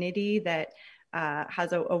community that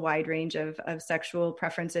has a wide range of sexual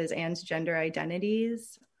preferences and gender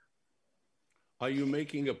identities. Are you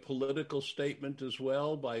making a political statement as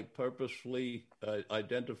well by purposefully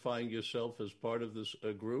identifying yourself as part of this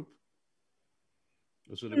group?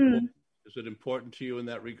 Is it important? Is it important to you in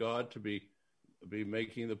that regard to be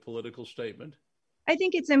making the political statement? I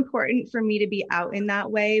think it's important for me to be out in that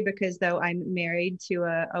way because though I'm married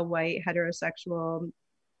to a white heterosexual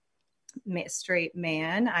straight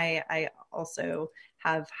man, I also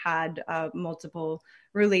have had multiple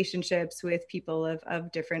relationships with people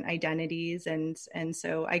of different identities, and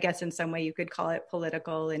so I guess in some way you could call it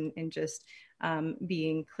political and just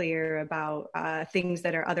being clear about things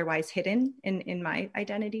that are otherwise hidden in my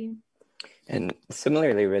identity. And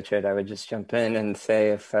similarly, Richard, I would just jump in and say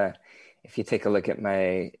if you take a look at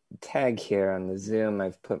my tag here on the Zoom,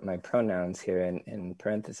 I've put my pronouns here in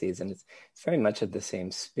parentheses, and it's very much of the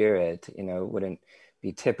same spirit. You know, it wouldn't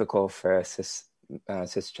be typical for a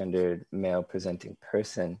cisgendered male presenting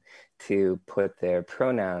person to put their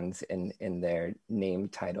pronouns in their name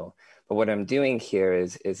title. But what I'm doing here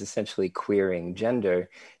is essentially queering gender,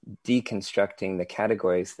 deconstructing the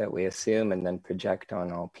categories that we assume and then project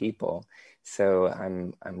on all people. So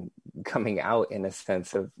I'm coming out in a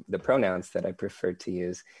sense of the pronouns that I prefer to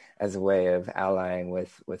use as a way of allying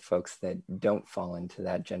with folks that don't fall into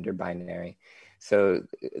that gender binary. So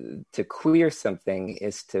to queer something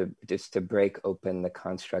is just to break open the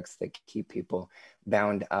constructs that keep people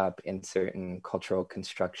bound up in certain cultural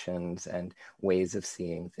constructions and ways of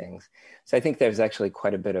seeing things. So I think there's actually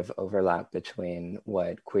quite a bit of overlap between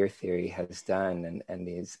what queer theory has done and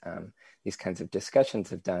these kinds of discussions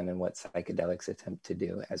have done and what psychedelics attempt to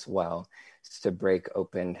do as well, is to break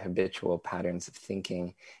open habitual patterns of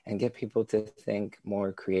thinking and get people to think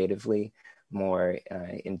more creatively, more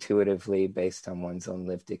intuitively based on one's own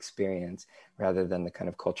lived experience rather than the kind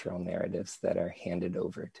of cultural narratives that are handed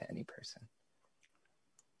over to any person.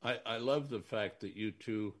 I love the fact that you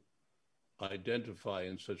two identify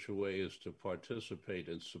in such a way as to participate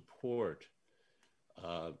and support.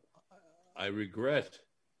 I regret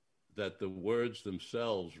that the words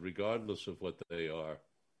themselves, regardless of what they are,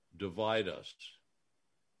 divide us.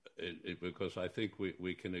 Because I think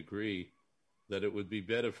we can agree that it would be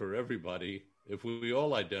better for everybody if we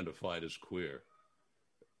all identified as queer,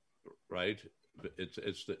 right? It's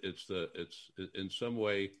in some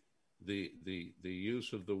way the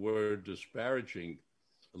use of the word disparagingly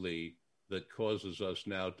that causes us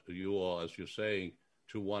now, you all, as you're saying,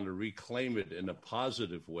 to want to reclaim it in a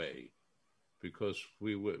positive way, because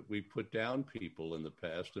we put down people in the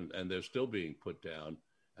past and they're still being put down,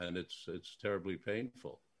 and it's terribly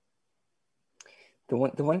painful.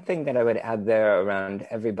 The one thing that I would add there around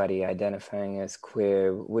everybody identifying as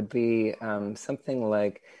queer would be something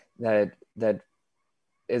like that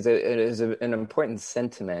is an important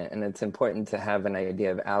sentiment, and it's important to have an idea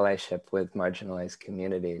of allyship with marginalized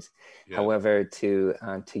communities. Yeah. However, to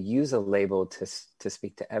use a label to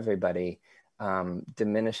speak to everybody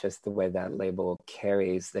diminishes the way that label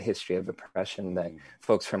carries the history of oppression that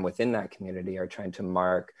folks from within that community are trying to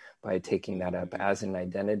mark by taking that up as an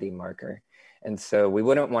identity marker. And so we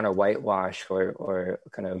wouldn't want to whitewash or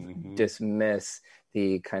kind of dismiss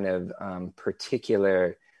the kind of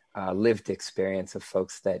particular lived experience of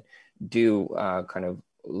folks that do kind of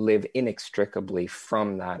live inextricably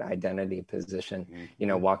from that identity position, you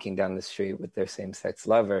know, walking down the street with their same-sex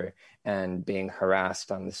lover and being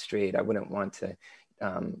harassed on the street. I wouldn't want to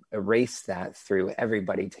erase that through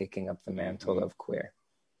everybody taking up the mantle of queer.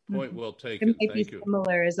 Point well taken. It might be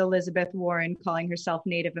similar as Elizabeth Warren calling herself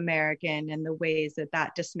Native American and the ways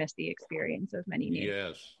that dismiss the experience of many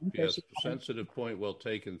Native. Yes, sensitive point well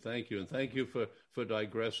taken. Thank you, and thank you for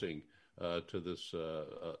digressing to this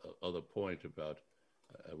other point about.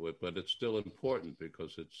 But it's still important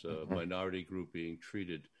because it's a minority group being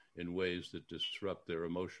treated in ways that disrupt their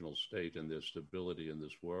emotional state and their stability in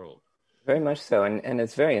this world. Very much so. And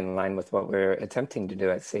it's very in line with what we're attempting to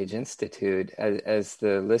do at Sage Institute. As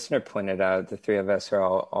the listener pointed out, the three of us are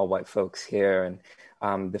all white folks here.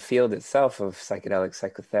 And the field itself of psychedelic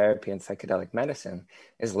psychotherapy and psychedelic medicine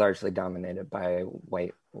is largely dominated by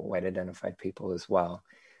white identified people as well.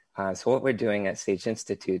 So what we're doing at Sage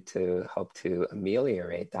Institute to help to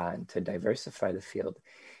ameliorate that and to diversify the field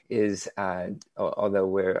is, although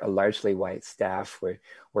we're a largely white staff, we're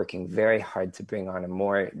working very hard to bring on a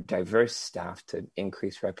more diverse staff to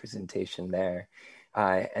increase representation there.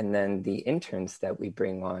 And then the interns that we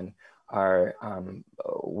bring on are,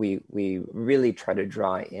 we really try to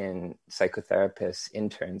draw in psychotherapists,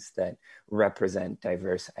 interns that represent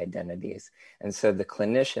diverse identities. And so the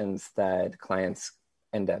clinicians that clients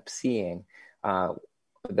end up seeing,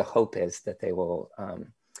 the hope is that they will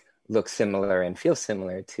look similar and feel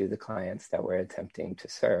similar to the clients that we're attempting to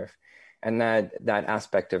serve. And that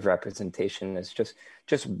aspect of representation is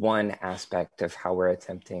just one aspect of how we're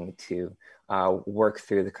attempting to work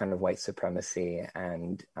through the kind of white supremacy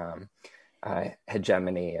and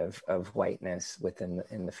hegemony of whiteness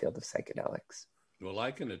in the field of psychedelics. Well,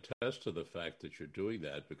 I can attest to the fact that you're doing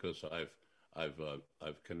that because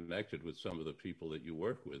I've connected with some of the people that you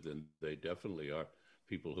work with, and they definitely are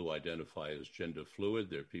people who identify as gender fluid.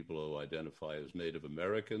 They're people who identify as Native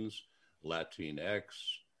Americans, Latinx,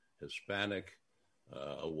 Hispanic,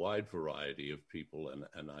 a wide variety of people,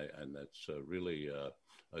 and that's really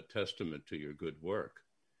a testament to your good work.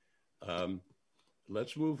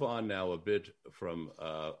 Let's move on now a bit from,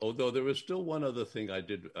 although there was still one other thing I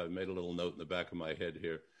made a little note in the back of my head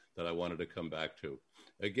here that I wanted to come back to.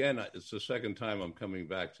 Again, it's the second time I'm coming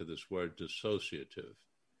back to this word dissociative,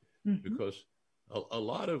 because a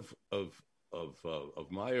lot of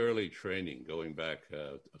my early training, going back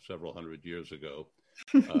several hundred years ago,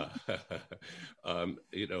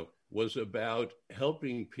 was about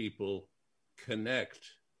helping people connect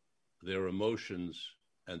their emotions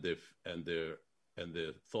and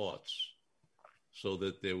their thoughts, so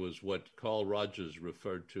that there was what Carl Rogers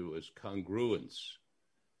referred to as congruence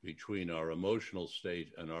between our emotional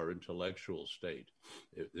state and our intellectual state.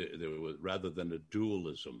 There was, rather than a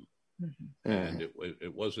dualism. And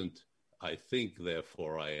it wasn't, I think,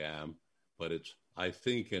 therefore I am, but it's, I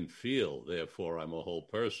think and feel, therefore I'm a whole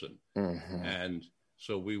person. And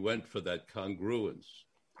so we went for that congruence.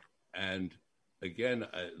 And again,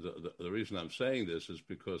 the reason I'm saying this is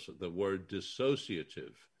because of the word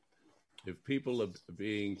dissociative. If people are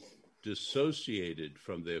being dissociated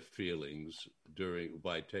from their feelings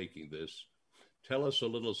by taking this, tell us a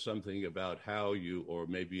little something about how you, or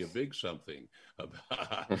maybe a big something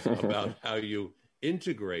about how you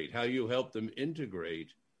integrate, how you help them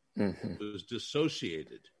integrate who's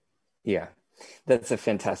dissociated. Yeah, that's a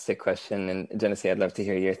fantastic question. And Genesee, I'd love to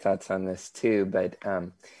hear your thoughts on this too. But,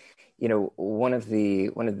 one of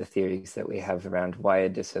the theories that we have around why a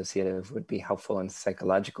dissociative would be helpful in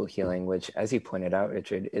psychological healing, which, as you pointed out,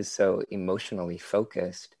 Richard, is so emotionally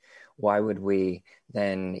focused, why would we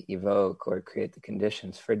then evoke or create the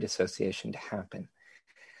conditions for dissociation to happen?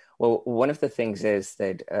 Well, one of the things is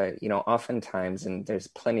that, oftentimes, and there's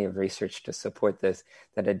plenty of research to support this,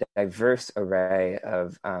 that a diverse array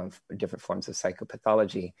of different forms of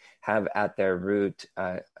psychopathology have at their root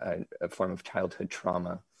a form of childhood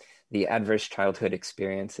trauma. The adverse childhood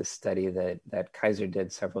experiences study that Kaiser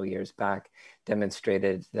did several years back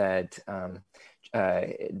demonstrated that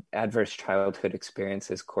adverse childhood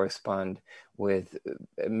experiences correspond with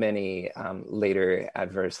many later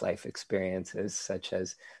adverse life experiences, such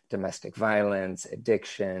as domestic violence,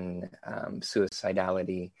 addiction,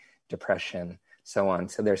 suicidality, depression, so on.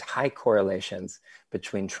 So there's high correlations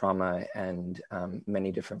between trauma and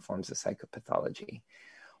many different forms of psychopathology.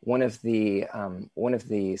 One of the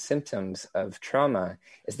symptoms of trauma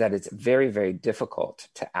is that it's very, very difficult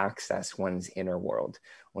to access one's inner world.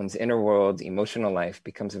 One's inner world, emotional life,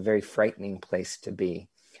 becomes a very frightening place to be.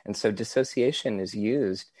 And so dissociation is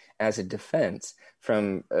used as a defense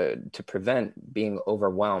to prevent being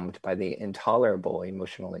overwhelmed by the intolerable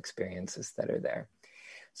emotional experiences that are there.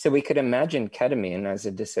 So we could imagine ketamine as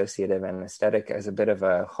a dissociative anesthetic as a bit of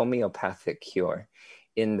a homeopathic cure,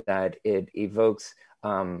 in that it evokes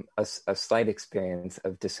a slight experience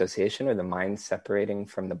of dissociation, or the mind separating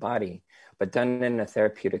from the body, but done in a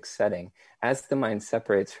therapeutic setting. As the mind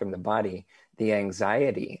separates from the body, the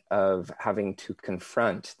anxiety of having to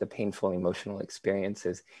confront the painful emotional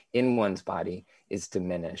experiences in one's body is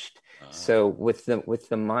diminished. So with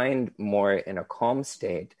the mind more in a calm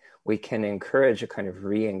state, we can encourage a kind of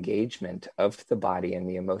re-engagement of the body and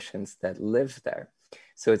the emotions that live there.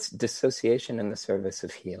 So it's dissociation in the service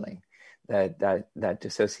of healing. That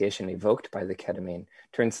dissociation evoked by the ketamine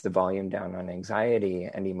turns the volume down on anxiety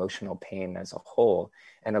and emotional pain as a whole,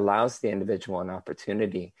 and allows the individual an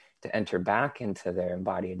opportunity to enter back into their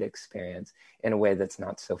embodied experience in a way that's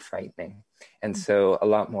not so frightening. And so a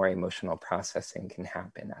lot more emotional processing can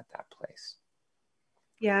happen at that place.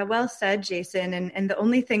 Yeah, well said, Jason. And the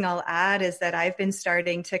only thing I'll add is that I've been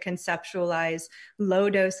starting to conceptualize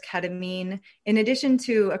low dose ketamine, in addition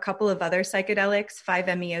to a couple of other psychedelics,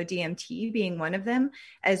 5-MeO-DMT being one of them,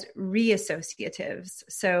 as reassociatives.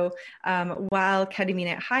 So while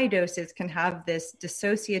ketamine at high doses can have this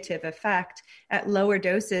dissociative effect, at lower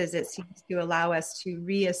doses, it seems to allow us to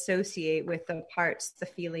reassociate with the parts, the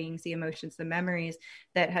feelings, the emotions, the memories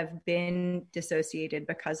that have been dissociated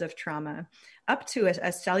because of trauma. Up to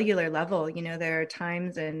a cellular level, there are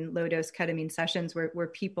times in low dose ketamine sessions where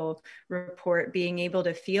people report being able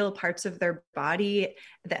to feel parts of their body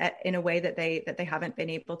that in a way that they haven't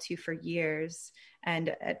been able to for years.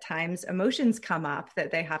 And at times emotions come up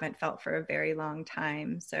that they haven't felt for a very long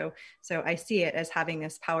time. So I see it as having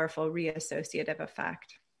this powerful reassociative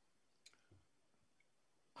effect.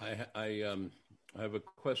 I have a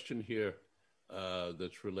question here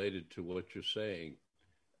that's related to what you're saying.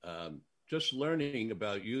 Just learning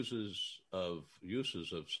about uses of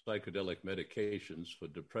psychedelic medications for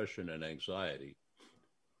depression and anxiety.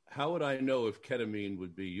 How would I know if ketamine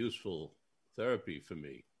would be useful therapy for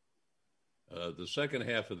me? The second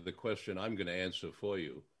half of the question I'm going to answer for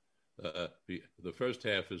you. The first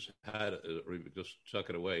half is just tuck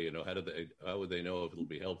it away. How would they know if it'll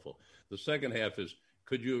be helpful? The second half is,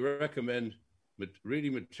 could you recommend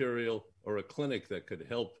reading material or a clinic that could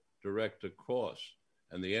help direct a course?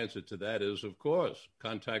 And the answer to that is, of course,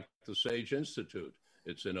 contact the Sage Institute.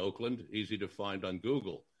 It's in Oakland, easy to find on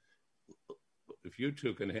Google. If you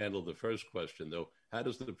two can handle the first question, though, how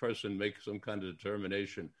does the person make some kind of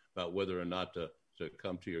determination about whether or not to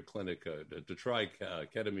come to your clinic to try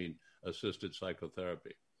ketamine-assisted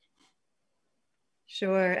psychotherapy?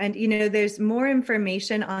 Sure. And, there's more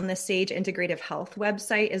information on the Sage Integrative Health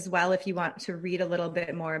website as well. If you want to read a little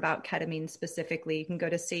bit more about ketamine specifically, you can go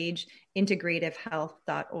to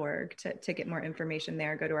sageintegrativehealth.org to get more information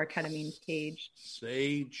there. Go to our ketamine page.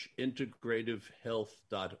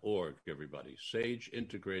 Sageintegrativehealth.org, everybody.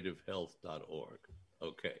 Sageintegrativehealth.org.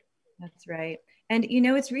 Okay. That's right. And,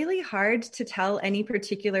 it's really hard to tell any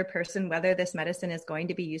particular person whether this medicine is going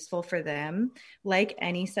to be useful for them. Like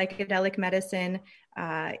any psychedelic medicine,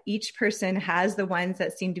 each person has the ones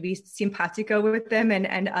that seem to be simpatico with them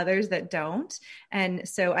and others that don't. And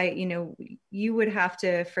so you would have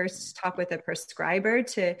to first talk with a prescriber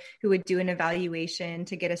who would do an evaluation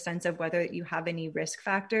to get a sense of whether you have any risk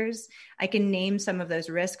factors. I can name some of those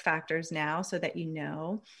risk factors now so that you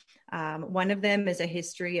know. One of them is a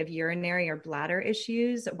history of urinary or bladder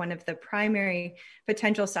issues. One of the primary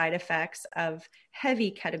potential side effects of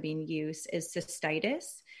heavy ketamine use is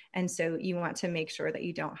cystitis. And so you want to make sure that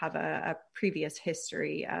you don't have a previous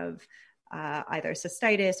history of either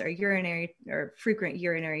cystitis or urinary or frequent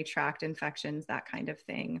urinary tract infections, that kind of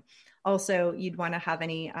thing. Also, you'd want to have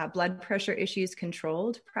any blood pressure issues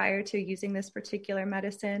controlled prior to using this particular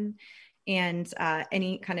medicine. And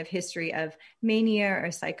any kind of history of mania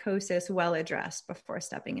or psychosis well addressed before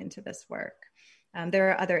stepping into this work.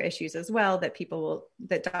 There are other issues as well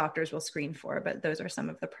that doctors will screen for, but those are some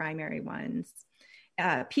of the primary ones.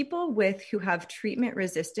 People who have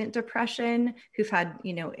treatment-resistant depression, who've had,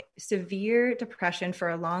 severe depression for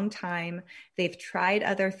a long time, they've tried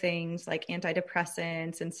other things like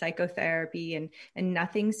antidepressants and psychotherapy, and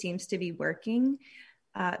nothing seems to be working.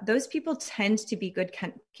 Those people tend to be good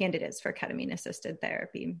candidates for ketamine-assisted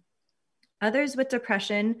therapy. Others with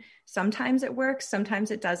depression, sometimes it works,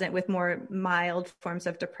 sometimes it doesn't, with more mild forms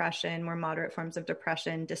of depression, more moderate forms of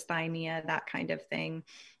depression, dysthymia, that kind of thing.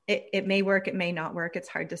 It may work, it may not work. It's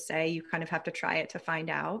hard to say. You kind of have to try it to find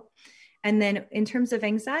out. And then in terms of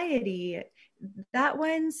anxiety, that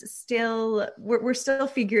one's still, we're still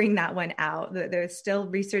figuring that one out. There's still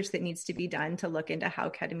research that needs to be done to look into how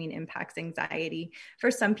ketamine impacts anxiety.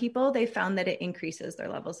 For some people, they found that it increases their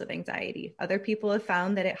levels of anxiety. Other people have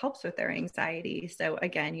found that it helps with their anxiety. So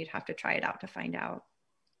again, you'd have to try it out to find out.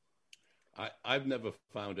 I've never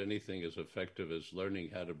found anything as effective as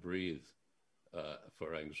learning how to breathe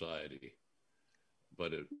for anxiety.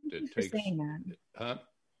 But it takes... saying that. Huh?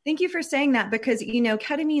 Thank you for saying that, because,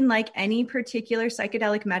 ketamine, like any particular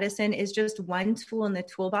psychedelic medicine, is just one tool in the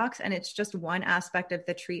toolbox, and it's just one aspect of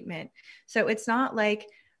the treatment. So it's not like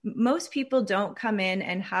most people don't come in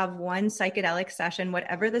and have one psychedelic session,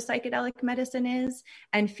 whatever the psychedelic medicine is,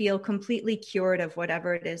 and feel completely cured of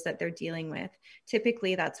whatever it is that they're dealing with.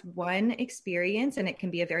 Typically, that's one experience, and it can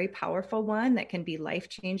be a very powerful one that can be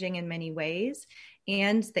life-changing in many ways.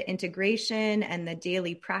 And the integration and the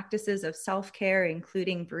daily practices of self-care,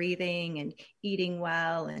 including breathing and eating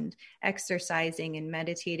well and exercising and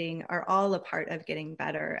meditating, are all a part of getting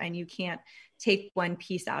better. And you can't take one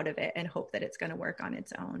piece out of it and hope that it's going to work on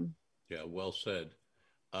its own. Yeah, well said.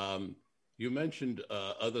 You mentioned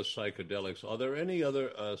other psychedelics. Are there any other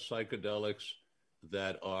psychedelics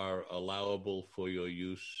that are allowable for your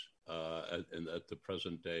use at the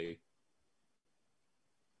present day?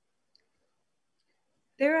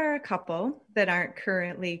 There are a couple that aren't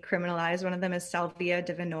currently criminalized. One of them is Salvia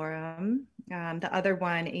divinorum. The other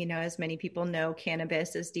one, as many people know,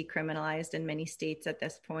 cannabis is decriminalized in many states at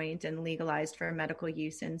this point and legalized for medical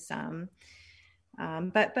use in some.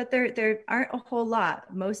 But there aren't a whole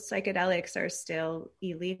lot. Most psychedelics are still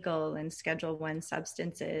illegal and Schedule I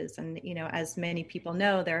substances. And, as many people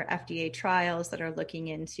know, there are FDA trials that are looking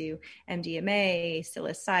into MDMA,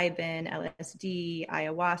 psilocybin, LSD,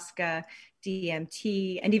 ayahuasca,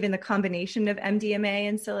 DMT, and even the combination of MDMA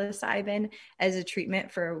and psilocybin as a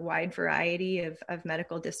treatment for a wide variety of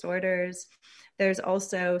medical disorders. There's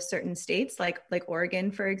also certain states like Oregon,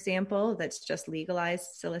 for example, that's just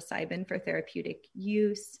legalized psilocybin for therapeutic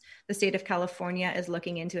use. The state of California is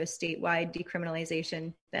looking into a statewide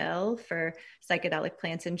decriminalization bill for psychedelic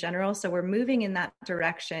plants in general. So we're moving in that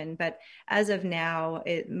direction. But as of now,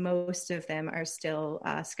 most of them are still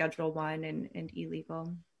Schedule I and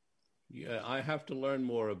illegal. Yeah, I have to learn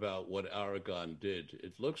more about what Oregon did.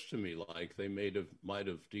 It looks to me like they might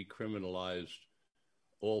have decriminalized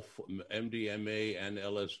all MDMA and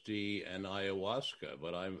LSD and ayahuasca,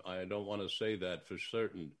 but I don't want to say that for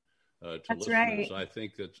certain to that's listeners. Right. I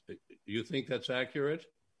think you think that's accurate?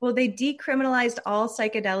 Well, they decriminalized all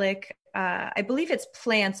psychedelic, I believe it's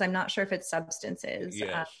plants. I'm not sure if it's substances.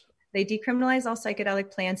 Yes. They decriminalized all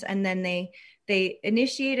psychedelic plants, and then they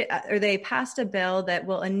initiated or they passed a bill that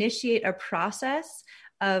will initiate a process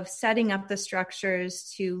of setting up the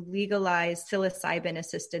structures to legalize psilocybin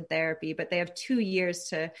assisted therapy, but they have 2 years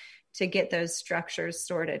to get those structures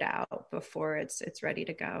sorted out before it's ready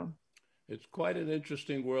to go. It's quite an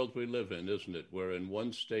interesting world we live in, isn't it? Where in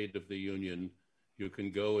one state of the union, you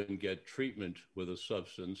can go and get treatment with a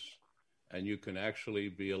substance, and you can actually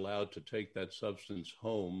be allowed to take that substance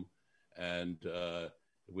home and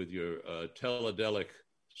with your teledelic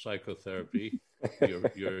psychotherapy,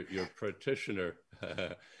 your practitioner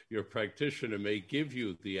may give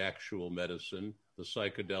you the actual medicine, the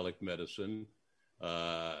psychedelic medicine,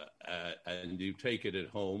 and you take it at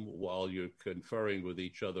home while you're conferring with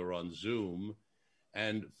each other on Zoom,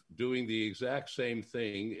 and doing the exact same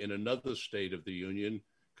thing in another state of the union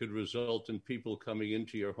could result in people coming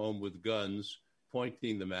into your home with guns,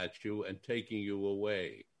 pointing them at you and taking you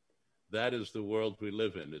away. That is the world we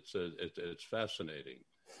live in. It's fascinating.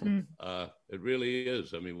 It really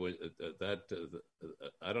is. I mean,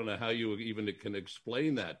 I don't know how you even can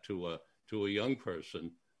explain that to a young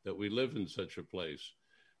person that we live in such a place.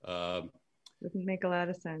 Doesn't make a lot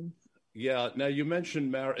of sense. Yeah. Now you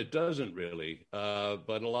mentioned it doesn't really,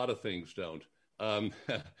 but a lot of things don't.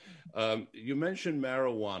 You mentioned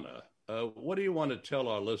marijuana. What do you want to tell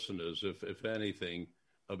our listeners, if anything,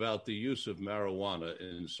 about the use of marijuana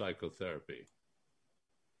in psychotherapy?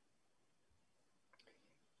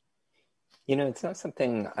 It's not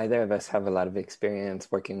something either of us have a lot of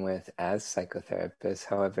experience working with as psychotherapists.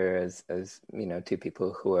 However, as two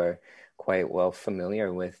people who are quite well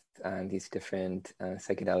familiar with these different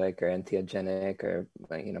psychedelic or entheogenic or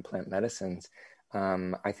plant medicines,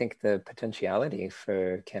 I think the potentiality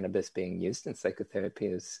for cannabis being used in psychotherapy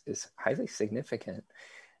is highly significant.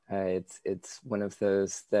 It's one of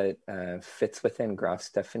those that fits within Groff's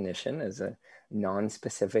definition as a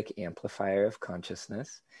non-specific amplifier of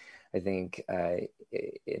consciousness. I think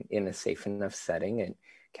in a safe enough setting, it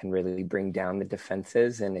can really bring down the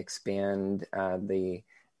defenses and expand the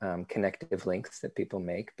connective links that people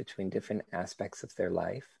make between different aspects of their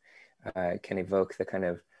life. It can evoke the kind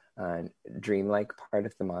of dreamlike part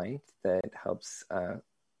of the mind that helps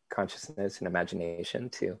consciousness and imagination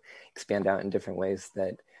to expand out in different ways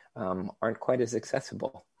that aren't quite as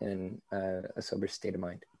accessible in a sober state of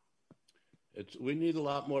mind. We need a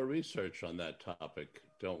lot more research on that topic,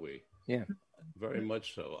 don't we? Yeah. Very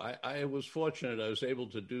much so. I was fortunate. I was able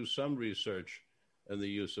to do some research on the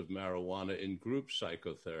use of marijuana in group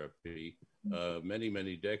psychotherapy many,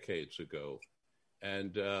 many decades ago.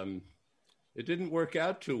 And it didn't work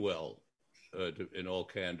out too well, in all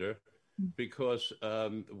candor, because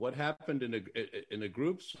what happened in a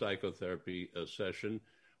group psychotherapy session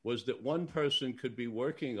was that one person could be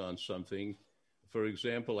working on something. For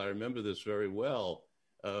example, I remember this very well,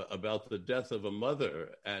 about the death of a mother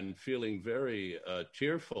and feeling very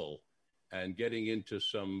tearful and getting into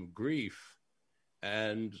some grief.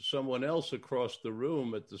 And someone else across the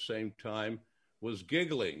room at the same time was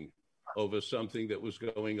giggling over something that was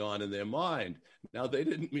going on in their mind. Now, they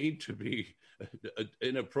didn't mean to be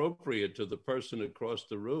inappropriate to the person across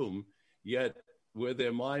the room, yet where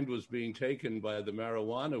their mind was being taken by the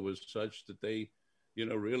marijuana was such that they,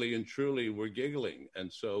 really and truly were giggling.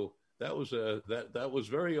 And so that was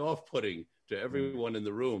very off-putting to everyone in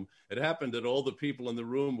the room. It happened that all the people in the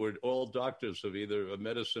room were all doctors of either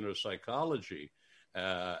medicine or psychology.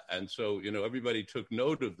 And so, everybody took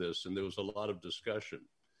note of this, and there was a lot of discussion.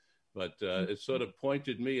 But it sort of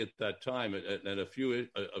pointed me at that time, and a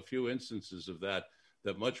few instances of that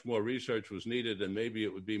much more research was needed, and maybe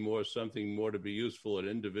it would be something more to be useful in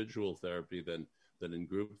individual therapy than in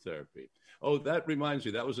group therapy. Oh, that reminds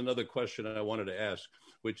me, that was another question I wanted to ask,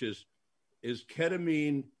 which is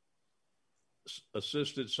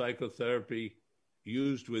ketamine-assisted psychotherapy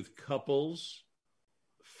used with couples,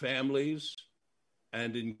 families,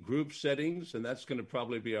 and in group settings? And that's going to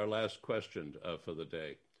probably be our last question for the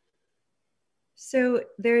day. So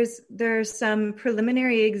there's some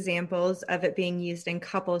preliminary examples of it being used in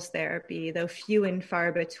couples therapy, though few and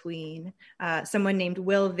far between. Someone named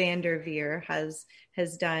Will Vanderveer has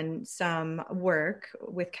done some work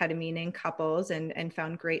with ketamine in couples and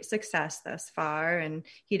found great success thus far. And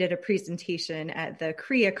he did a presentation at the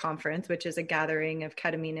KRIA conference, which is a gathering of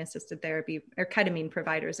ketamine-assisted therapy or ketamine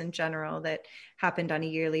providers in general that happened on a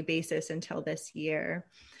yearly basis until this year.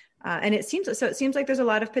 And it seems like there's a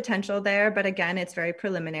lot of potential there, but again, it's very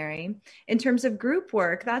preliminary. In terms of group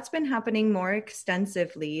work, that's been happening more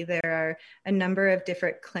extensively. There are a number of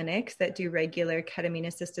different clinics that do regular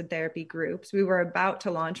ketamine-assisted therapy groups. We were about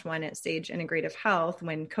to launch one at Sage Integrative Health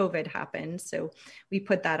when COVID happened, so we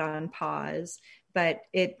put that on pause. But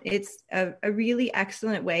it's a really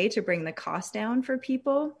excellent way to bring the cost down for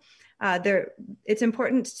people. It's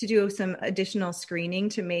important to do some additional screening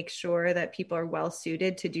to make sure that people are well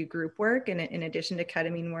suited to do group work in addition to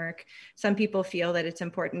ketamine work. Some people feel that it's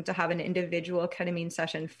important to have an individual ketamine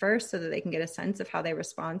session first so that they can get a sense of how they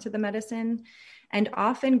respond to the medicine. And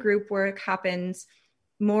often group work happens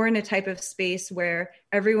more in a type of space where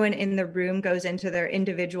everyone in the room goes into their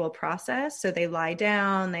individual process. So they lie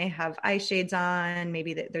down, they have eye shades on,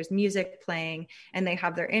 maybe there's music playing, and they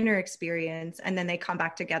have their inner experience, and then they come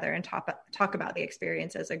back together and talk about the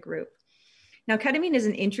experience as a group. Now, ketamine is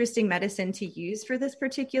an interesting medicine to use for this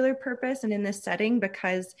particular purpose and in this setting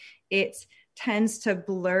because it tends to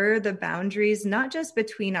blur the boundaries, not just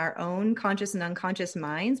between our own conscious and unconscious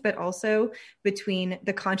minds, but also between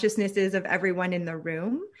the consciousnesses of everyone in the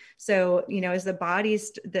room. So, as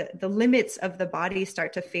the limits of the body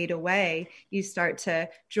start to fade away, you start to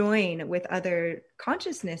join with other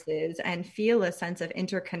consciousnesses and feel a sense of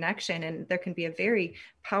interconnection. And there can be a very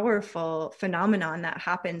powerful phenomenon that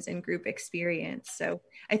happens in group experience. So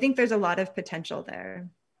I think there's a lot of potential there.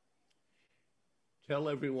 Tell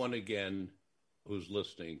everyone again who's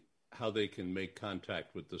listening how they can make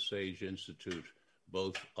contact with the Sage Institute,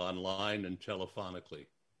 both online and telephonically.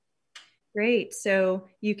 Great. So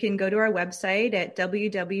you can go to our website at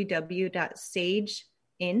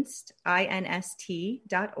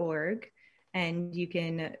www.sageinst.org, and you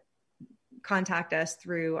can contact us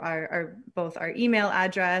through both our email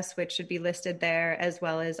address, which should be listed there, as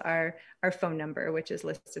well as our phone number, which is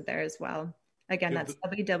listed there as well. Again, that's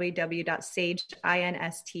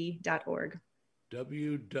www.sageinst.org.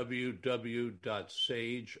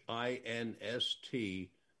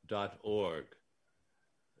 www.sageinst.org.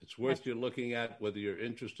 It's worth you looking at, whether you're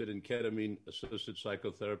interested in ketamine-assisted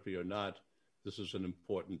psychotherapy or not. This is an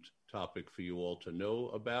important topic for you all to know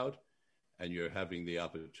about, and you're having the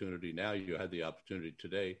opportunity now. You had the opportunity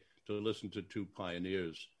today to listen to two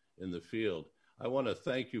pioneers in the field. I want to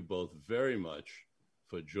thank you both very much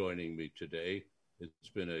for joining me today. It's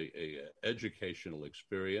been a educational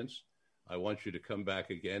experience. I want you to come back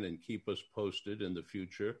again and keep us posted in the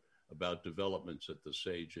future about developments at the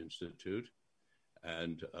Sage Institute.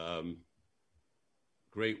 And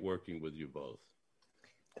great working with you both.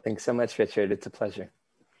 Thanks so much, Richard. It's a pleasure.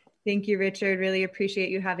 Thank you, Richard. Really appreciate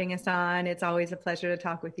you having us on. It's always a pleasure to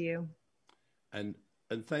talk with you. And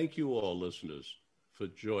thank you all, listeners, for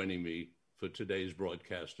joining me for today's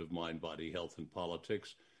broadcast of Mind, Body, Health, and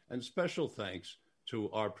Politics. And special thanks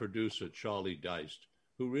to our producer, Charlie Deist,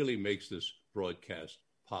 who really makes this broadcast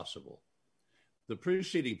possible. The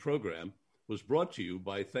preceding program was brought to you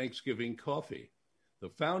by Thanksgiving Coffee. The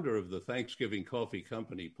founder of the Thanksgiving Coffee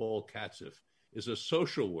Company, Paul Katzeff, is a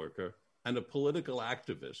social worker and a political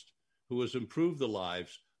activist who has improved the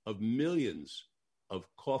lives of millions of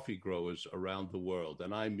coffee growers around the world,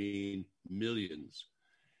 and I mean millions.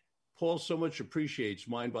 Paul so much appreciates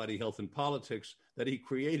Mind, Body, Health, and Politics that he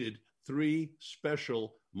created 3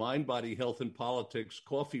 special Mind, Body, Health, and Politics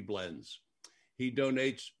coffee blends. He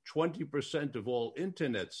donates 20% of all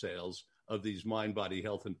internet sales of these Mind, Body,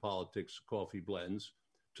 Health, and Politics coffee blends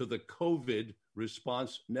to the COVID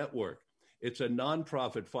Response Network. It's a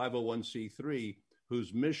nonprofit 501c3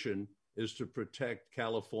 whose mission is to protect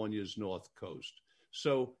California's North Coast.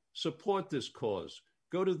 So support this cause.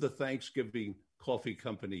 Go to the Thanksgiving Coffee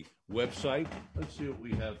Company website. Let's see what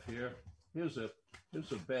we have here. Here's a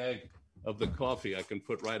bag of the coffee I can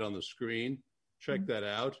put right on the screen. Check that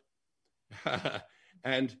out.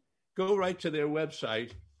 And go right to their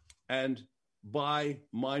website and buy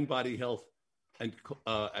Mind, Body, Health,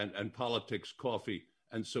 and Politics coffee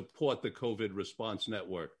and support the COVID Response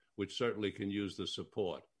Network, which certainly can use the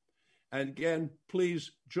support. And again,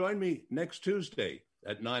 please join me next Tuesday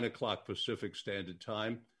at 9 o'clock Pacific Standard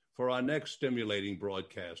Time for our next stimulating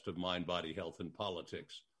broadcast of Mind, Body, Health, and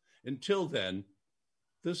Politics. Until then,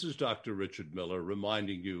 this is Dr. Richard Miller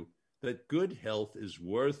reminding you that good health is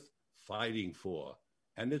worth fighting for,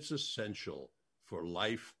 and it's essential for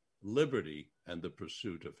life, liberty, and the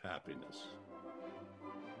pursuit of happiness.